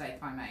was a mistake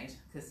I made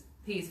because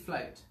peas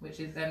float, which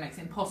then makes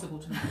it impossible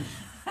to mash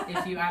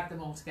if you add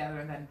them all together.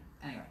 And then,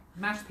 anyway,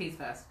 mash peas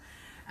first.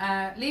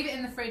 Leave it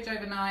in the fridge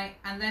overnight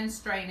and then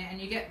strain it, and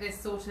you get this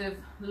sort of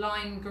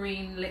lime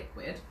green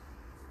liquid.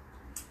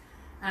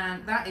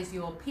 And that is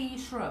your pea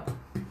shrub.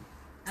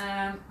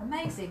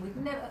 Amazing. We've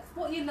never.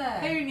 What you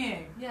learned. Who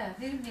knew? Yeah,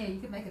 who knew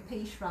you could make a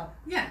pea shrub?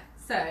 Yeah.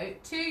 So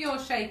to your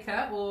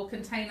shaker or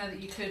container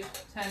that you could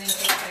turn into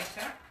a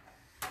shaker.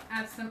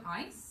 Add some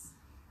ice.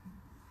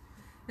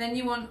 Then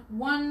you want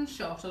 1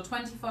 shot or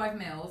 25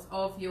 ml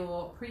of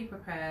your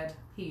pre-prepared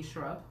pea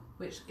shrub,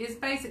 which is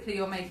basically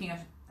you're making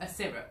a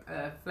syrup,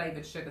 a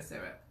flavoured sugar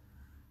syrup.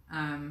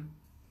 Of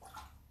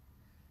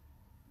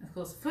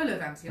course, full of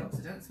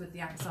antioxidants with the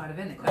apple cider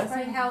vinegar. It's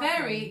very healthy.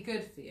 Very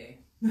good for you.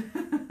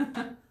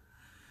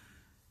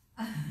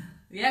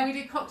 Yeah, we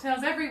do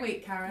cocktails every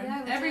week, Karen.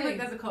 Yeah, every week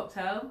there's a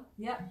cocktail.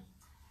 Yep.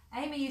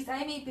 Amy used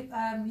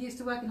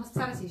to work in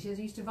hospitality. She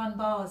used to run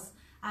bars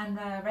and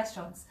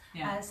restaurants.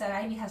 Yeah. So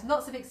Amy has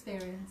lots of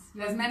experience.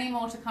 There's many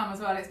more to come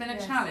as well. It's been a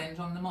challenge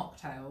on the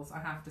mocktails, I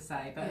have to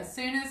say. But as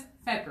soon as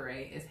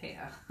February is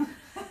here,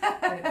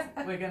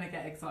 we're going to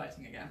get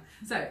exciting again.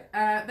 So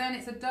then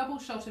it's a double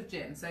shot of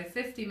gin. So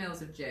 50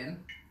 ml of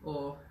gin,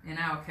 or in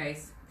our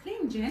case,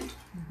 clean gin.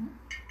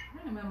 I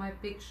don't know where my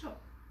big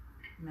shot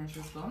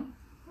measure's gone.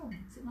 Oh,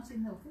 is it not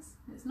in the office?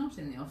 It's not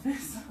in the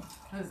office.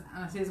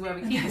 That is where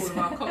we keep all of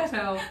our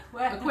cocktail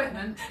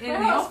equipment in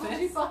the office. Where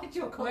would you find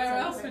your cocktail Where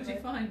else equipment? would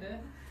you find it?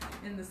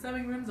 In the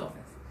sewing room's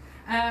office.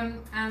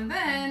 And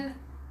then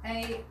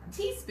a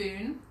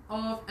teaspoon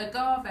of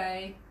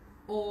agave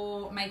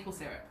or maple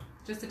syrup.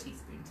 Just a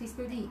teaspoon.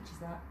 Teaspoon each, is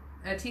that?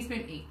 A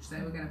teaspoon each. So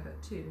we're going to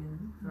put 2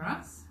 in for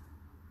us.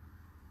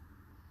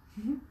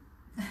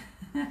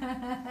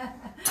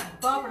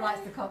 Barbara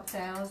likes the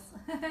cocktails.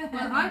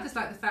 Well, I just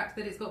like the fact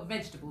that it's got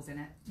vegetables in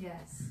it.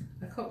 Yes.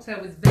 A cocktail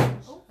with veg.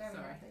 Oh, very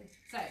Sorry. lovely.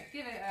 So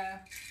give it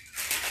a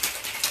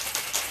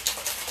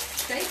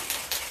shake.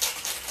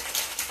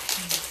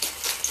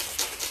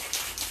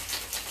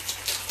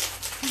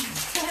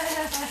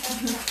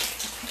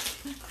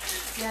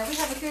 Yeah, we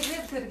have a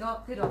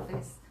good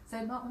office.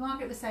 So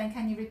Margaret was saying,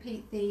 can you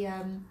repeat the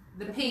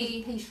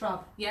pea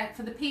shrub? Yeah,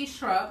 for the pea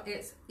shrub,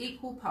 it's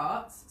equal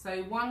parts.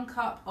 So 1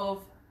 cup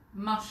of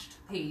mushed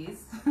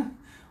peas,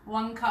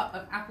 1 cup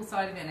of apple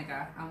cider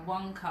vinegar, and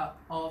 1 cup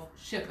of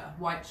sugar,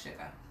 white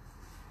sugar.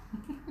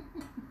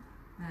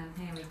 And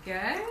here we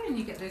go, and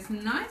you get this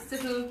nice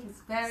little,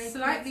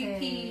 slightly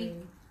pea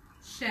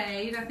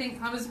shade. I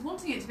think I was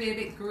wanting it to be a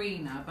bit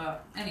greener,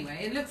 but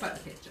anyway, it looks like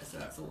the picture, so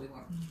that's all we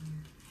want.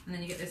 And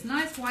then you get this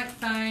nice white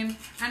foam,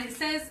 and it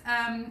says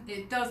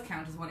it does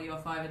count as one of your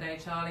 5 a day,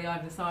 Charlie.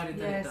 I've decided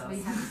that it does.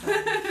 We have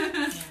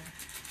decided.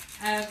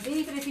 Yeah.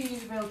 Even if you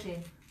use real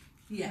gin.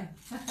 Yeah.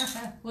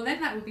 Well,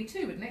 then that would be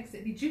 2, wouldn't it? 'Cause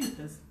it'd be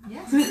junipers.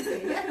 Yes, it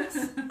would be, yes.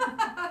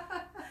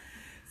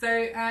 So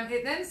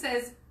it then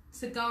says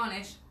to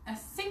garnish a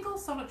single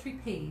solitary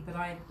pea, but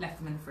I left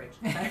them in the fridge.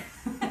 So.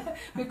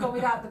 We've gone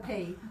without the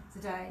pea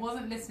today.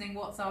 Wasn't listening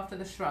what's after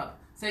the shrub.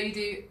 So you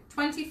do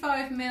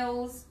 25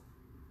 mils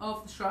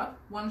of the shrub,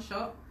 1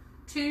 shot,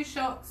 2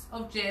 shots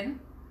of gin,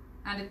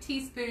 and a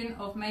teaspoon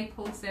of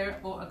maple syrup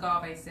or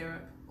agave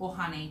syrup or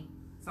honey,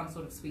 some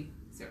sort of sweet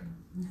syrup.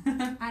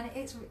 And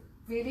it's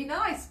really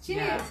nice.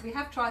 Cheers. Yeah. We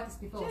have tried this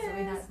before, so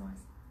we know it's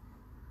nice.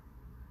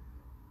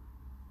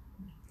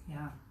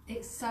 Yeah.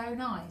 It's so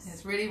nice.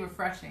 It's really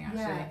refreshing,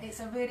 actually. Yeah, it's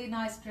a really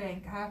nice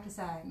drink, I have to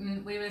say.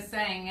 We were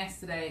saying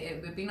yesterday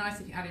it would be nice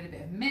if you added a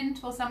bit of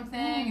mint or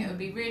something. It would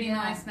be really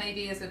nice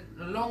maybe as a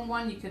long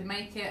one. You could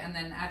make it and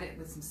then add it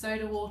with some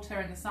soda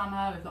water in the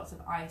summer with lots of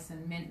ice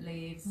and mint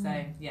leaves.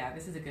 So yeah,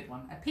 this is a good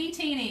one. A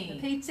peatini.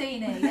 A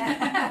peatini,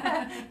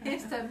 yeah.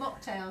 It's the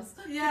mocktails.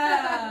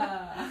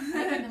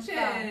 Yeah.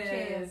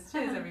 Cheers.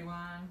 Cheers,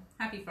 everyone.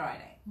 Happy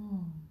Friday.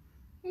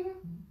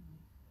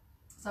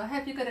 So I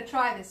hope you're going to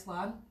try this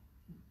one.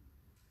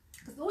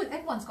 Because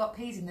everyone's got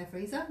peas in their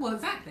freezer. Well,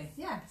 exactly.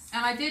 Yes.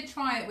 And I did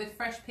try it with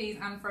fresh peas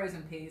and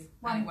frozen peas.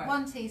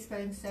 One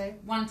teaspoon, Sue.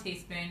 1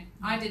 teaspoon.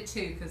 I did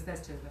 2 because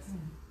there's 2 of us.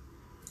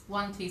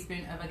 1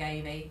 teaspoon of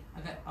agave.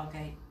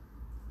 Agave.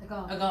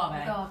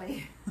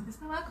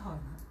 There's no alcohol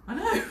in that. I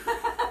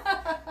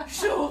know.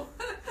 Sure.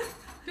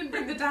 Didn't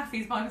bring the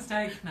daffies by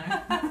mistake, no.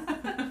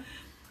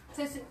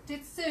 So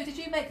did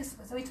you make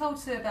so we told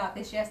Sue about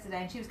this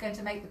yesterday and she was going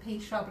to make the pea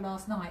shrub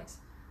last night.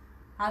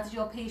 How did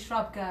your pea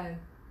shrub go?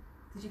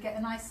 Did you get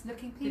a nice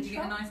looking pea shrub? Did you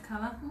get a nice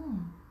colour?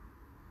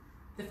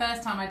 The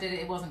first time I did it,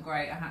 it wasn't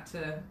great. I had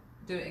to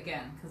do it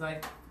again because I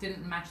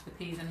didn't mash the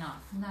peas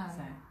enough. No.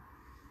 So,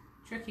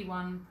 tricky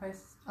one.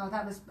 Post. Oh,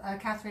 that was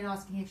Catherine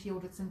asking if she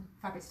ordered some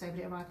fabric today, but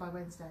it arrived by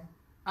Wednesday.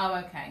 Oh,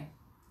 okay.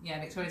 Yeah,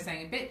 Victoria's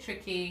saying a bit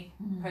tricky.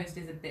 Post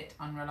is a bit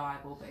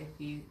unreliable, but if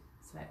you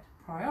select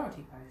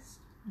priority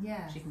post,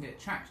 she can do it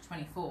tracked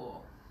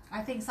 24.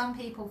 I think some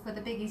people for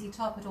the big easy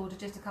top had ordered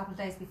just a couple of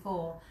days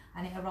before,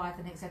 and it arrived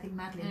the next day. I think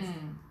Madeline's.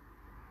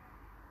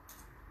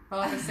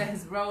 Barbara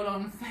says roll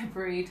on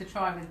February to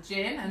try with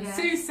gin, and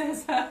Sue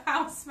says her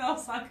house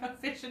smells like a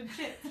fish and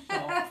chip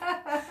shop.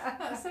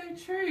 That's so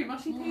true.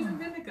 Mushy peas and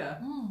vinegar.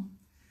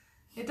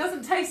 It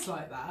doesn't taste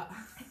like that.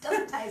 It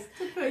doesn't taste.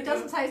 It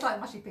doesn't taste like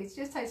mushy peas. It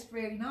just tastes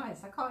really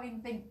nice. I can't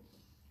even think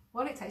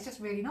what it tastes.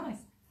 Just really nice.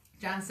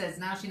 Jan says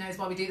now she knows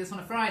why we do this on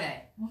a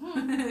Friday.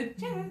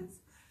 Cheers.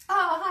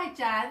 Oh, hi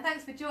Jan.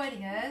 Thanks for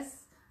joining us.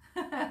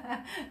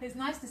 It's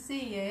nice to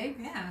see you.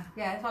 Yeah.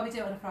 Yeah, that's why we do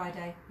it on a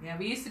Friday. Yeah,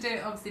 we used to do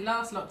it, obviously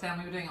last lockdown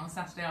we were doing it on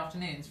Saturday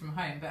afternoons from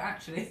home, but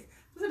actually it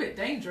was a bit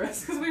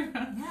dangerous because we were a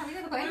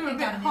bit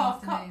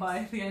half cut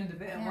by the end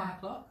of it at 1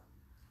 o'clock.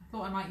 I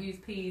thought I might use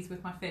peas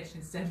with my fish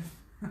instead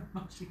of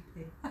mushy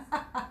peas.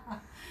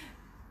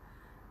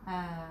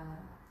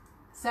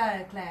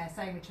 So Claire,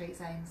 same retreat,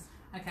 Sames.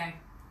 Okay.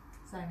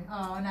 Same.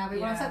 Oh no, we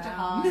were on such a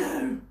hard.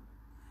 No.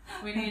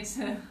 We need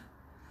to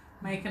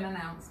make an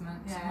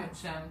announcement, which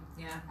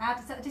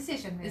a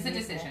decision. Really, it's a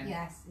decision.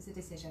 Yes, it's a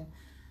decision.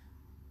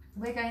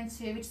 We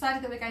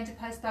decided that we're going to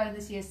postpone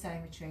this year's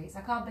sewing retreats.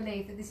 I can't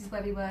believe that this is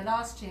where we were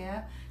last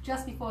year,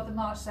 just before the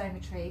March sewing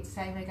retreat,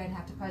 saying we're going to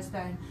have to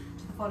postpone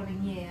to the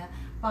following year.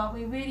 But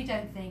we really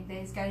don't think that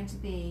it's going to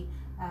be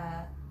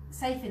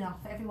safe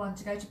enough for everyone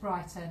to go to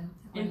Brighton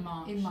in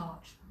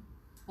March.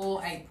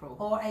 Or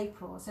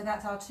April. So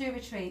that's our 2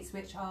 retreats,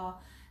 which are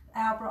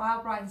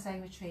our Brighton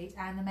sewing retreat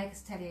and the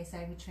Makers Atelier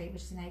sewing retreat,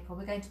 which is in April.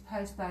 We're going to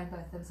postpone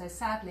both of them. So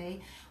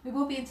sadly, we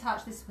will be in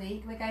touch this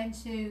week. We've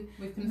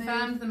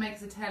confirmed the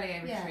Makers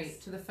Atelier retreat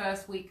to the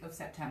first week of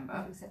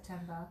September.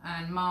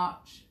 And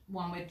March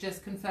 1, we're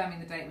just confirming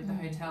the date with the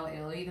hotel.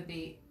 It'll either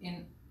be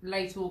in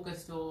late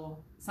August or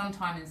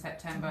sometime in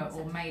September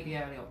or maybe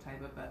early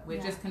October, but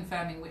we're just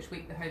confirming which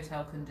week the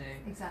hotel can do.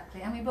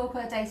 Exactly, and we will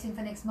put a date in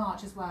for next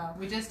March as well.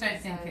 We just don't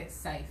think it's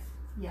safe.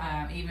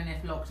 Even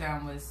if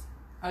lockdown was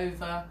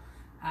over,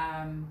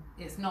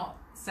 it's not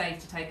safe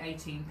to take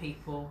 18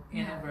 people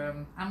in a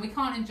room, and we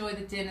can't enjoy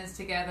the dinners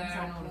together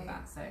and all of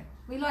that. So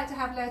we like to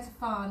have loads of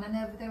fun, and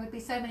there would be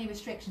so many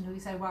restrictions. We'd be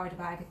so worried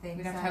about everything.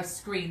 We'd have to have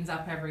screens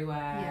up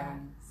everywhere. Yeah.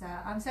 So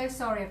I'm so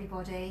sorry,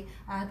 everybody,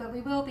 but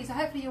we will be. So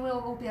hopefully you will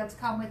all be able to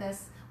come with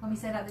us when we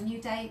send out the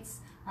new dates.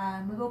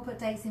 We will put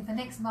dates in for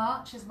next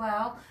March as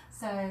well.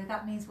 So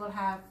that means we'll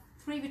have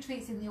 3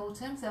 retreats in the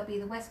autumn. So there'll be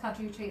the West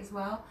Country retreat as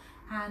well,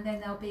 and then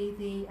there'll be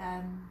the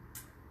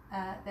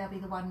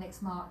one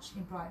next March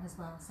in Brighton as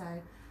well.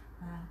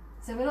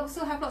 So we'll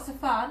still have lots of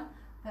fun,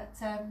 But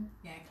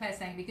yeah, Claire's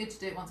saying it'd be good to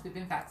do it once we've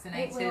been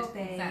vaccinated. It will be.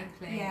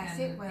 Exactly. Yes,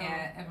 and it will.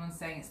 Yeah, everyone's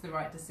saying it's the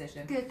right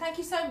decision. Good, thank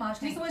you so much.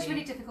 Thank It's always you.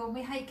 really difficult and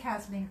we hate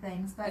cancelling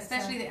things. But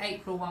especially the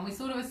April one. We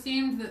sort of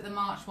assumed that the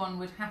March one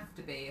would have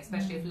to be,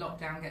 especially if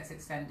lockdown gets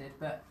extended.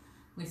 But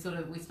we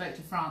spoke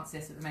to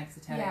Francis at the Makers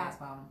Atelier as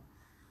well. And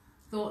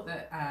thought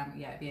that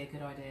it'd be a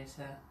good idea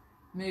to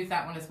move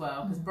that one as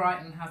well, because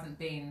Brighton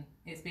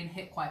it's been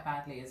hit quite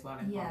badly as well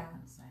in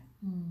Brighton. So.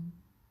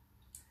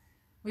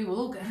 We will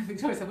all go,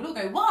 Victoria said, we'll all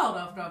go wild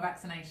after our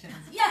vaccinations.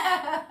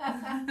 Yeah!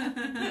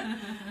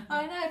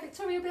 I know,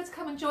 Victoria will be able to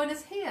come and join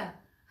us here.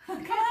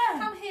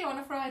 Come here on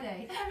a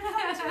Friday.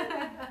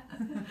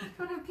 Come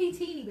and have a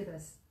PTini with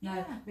us.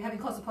 No, we're having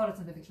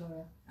Cosmopolitan with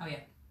Victoria. Oh yeah.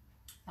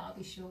 That'll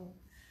be sure.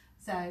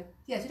 So,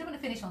 yes, we don't want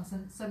to finish on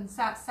some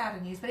sadder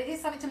news, but it is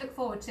something to look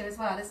forward to as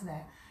well, isn't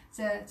it?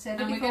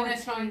 And we're going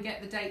to try and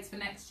get the dates for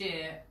next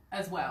year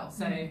as well.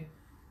 So,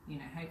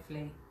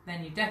 hopefully,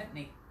 then we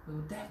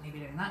will definitely be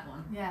doing that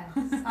one. Yes.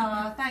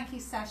 Thank you,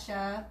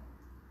 Sasha.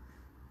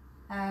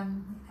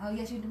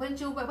 Yes. When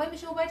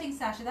was your wedding,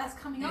 Sasha? That's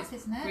coming up,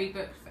 isn't it?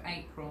 Rebooked for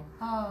April.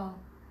 Oh,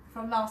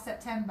 from last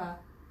September.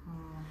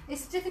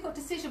 It's a difficult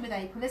decision with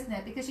April, isn't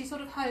it? Because you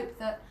sort of hope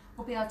that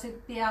we'll be able to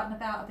be out and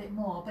about a bit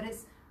more, but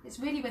it's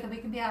really whether we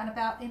can be out and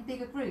about in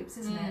bigger groups,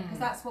 isn't it? Because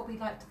that's what we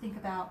like to think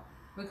about.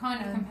 We're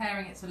kind of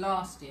comparing it to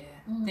last year,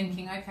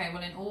 thinking, okay,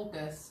 well in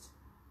August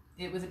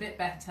it was a bit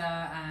better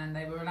and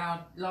they were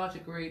allowed larger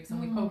groups, and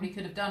we probably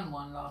could have done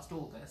one last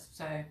August.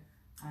 So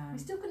we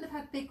still couldn't have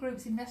had big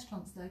groups in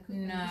restaurants though, could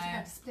we? No. We just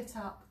had to split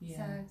up.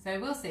 Yeah. So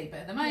we'll see.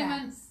 But at the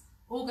moment,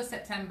 August,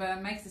 September,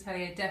 Makers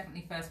Atelier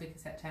definitely first week of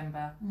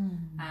September,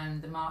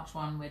 and the March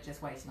one we're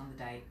just waiting on the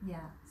date.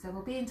 Yeah. So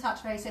we'll be in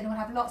touch very soon, and we'll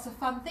have lots of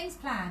fun things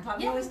planned, like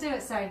we always do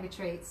at sewing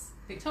retreats.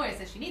 Victoria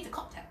says she needs a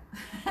cocktail.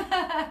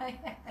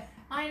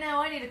 I know,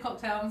 I need a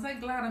cocktail. I'm so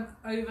glad I'm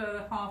over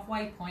the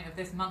halfway point of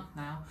this month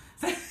now.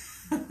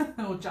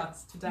 Or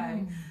just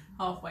today,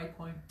 halfway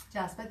point.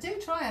 But do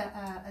try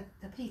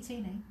a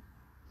PTini.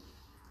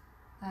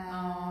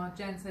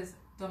 Jen says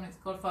Dominic's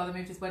godfather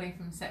moved his wedding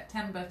from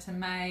September to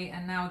May,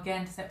 and now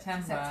again to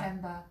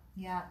September.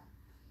 Yeah.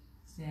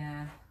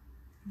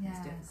 It's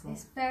difficult.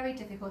 It's very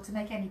difficult to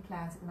make any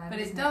plans at the moment.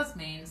 But it does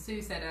mean,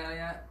 Sue said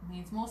earlier,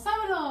 means more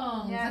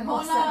sew-alongs and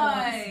more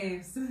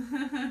lives.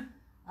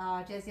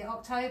 Jessie,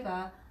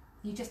 October,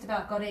 you just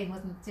about got in,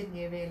 didn't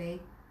you, really?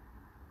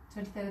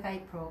 23rd of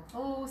April.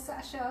 Oh,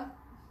 Sasha.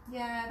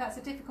 Yeah, that's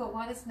a difficult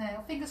one, isn't it?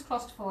 Fingers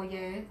crossed for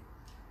you.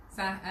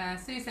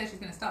 Sue says she's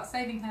going to start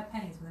saving her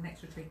pennies for the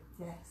next retreat.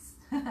 Yes.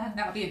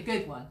 That'll be a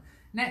good one.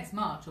 Next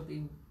March will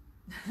be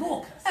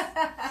raucous.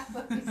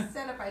 We'll be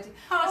celebrating.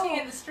 Partying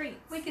in the streets.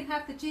 We can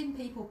have the gin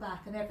people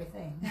back and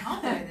everything.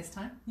 I'll do it this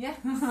time. Yes.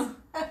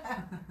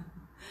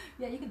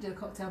 Yeah, you can do a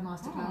cocktail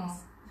masterclass.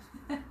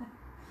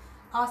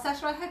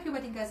 Sasha, I hope your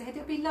wedding goes ahead.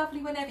 It'll be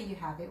lovely whenever you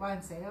have it,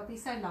 won't it? It'll be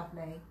so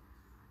lovely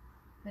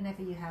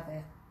whenever you have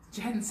it.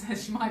 Jen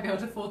says she might be able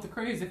to afford the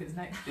cruise if it's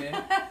next year.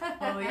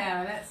 Well,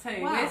 yeah, let's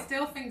see. Wow. We're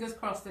still fingers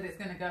crossed that it's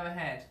going to go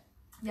ahead.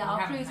 Yeah,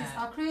 our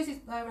cruise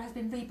has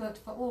been rebooked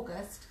for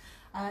August.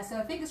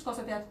 So fingers crossed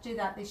we'll be able to do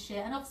that this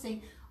year. And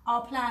obviously,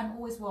 our plan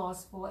always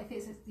was for if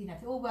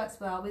it all works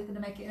well, we're going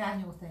to make it an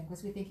annual thing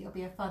because we think it'll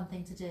be a fun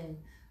thing to do.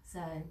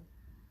 So.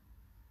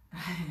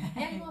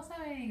 Any more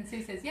sewing?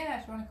 Sue says,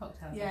 yeah, she'll run a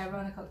cocktail session. Yeah,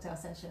 run a cocktail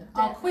session.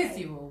 I'll quiz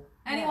you all.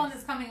 Anyone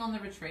that's coming on the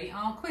retreat,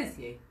 I'll quiz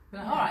you.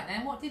 Like, all right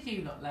then, what did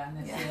you lot learn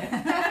this year?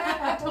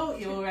 I taught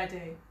you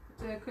already.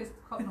 Do a quiz,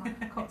 cocktail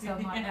night, quiz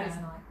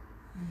night.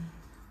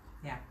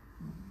 Yeah.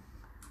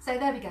 So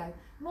there we go.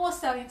 More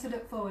sewing to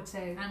look forward to.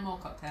 And more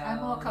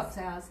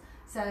cocktails.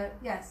 So,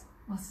 yes.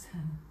 March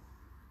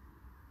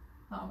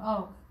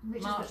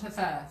the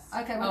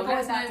 1st. Okay, we'll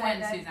avoid that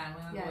date. Suzanne,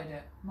 we'll avoid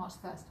it. March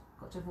 1st.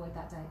 Got to avoid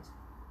that date.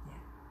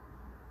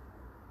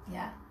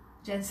 Yeah.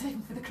 Jen's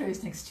saving for the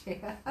cruise next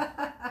year.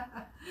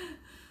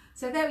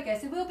 So there we go.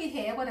 So we'll be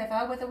here, whether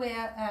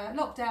we're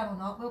locked down or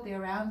not, we'll be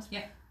around.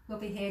 Yeah. We'll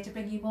be here to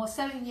bring you more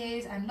sewing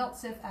news and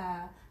lots of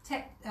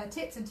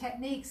tips and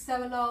techniques,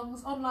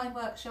 sew-alongs, online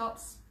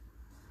workshops.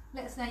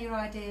 Let us know your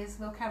ideas.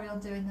 We'll carry on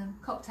doing them.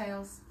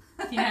 Cocktails.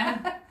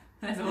 Yeah.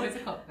 There's always a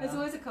cocktail. There's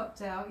always a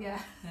cocktail,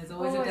 yeah. There's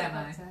always a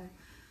demo.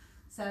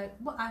 So, I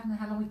don't know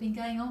how long we've been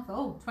going on for.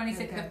 Oh,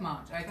 26th of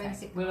March. Okay.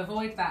 26th we'll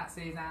avoid that,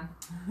 Suzanne.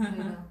 We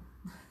will.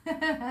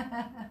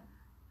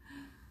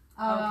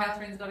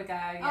 Catherine's got to go.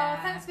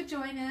 Yeah. Thanks for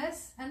joining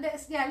us. And let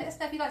us know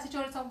if you'd like to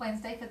join us on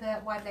Wednesday for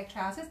the wide leg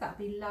trousers. That'd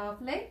be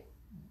lovely.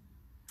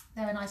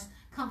 They're a nice,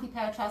 comfy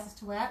pair of trousers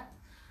to wear.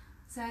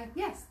 So,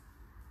 yes,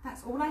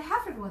 that's all I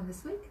have for everyone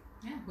this week.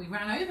 Yeah, we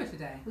ran over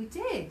today. We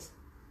did.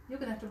 You're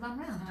going to have to run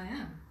round. I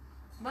am.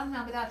 Run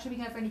round without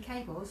tripping over any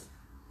cables.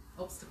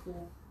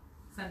 Obstacle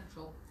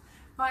central.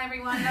 Bye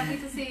everyone, lovely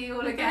to see you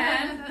all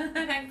again.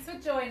 Thanks for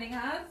joining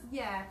us.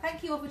 Yeah,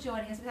 thank you all for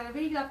joining us. We've had a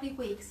really lovely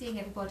week seeing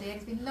everybody.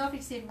 It's been lovely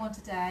to see everyone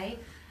today.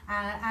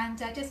 And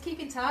just keep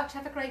in touch,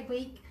 have a great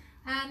week,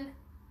 and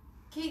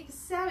keep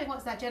sewing.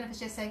 What's that? Jennifer's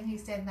just saying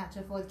who's saying that to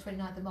avoid the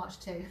 29th of March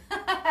too.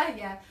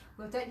 Yeah,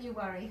 well don't you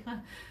worry.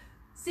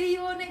 See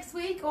you all next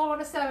week or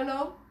on a sew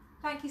along.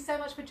 Thank you so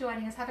much for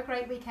joining us. Have a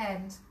great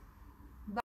weekend.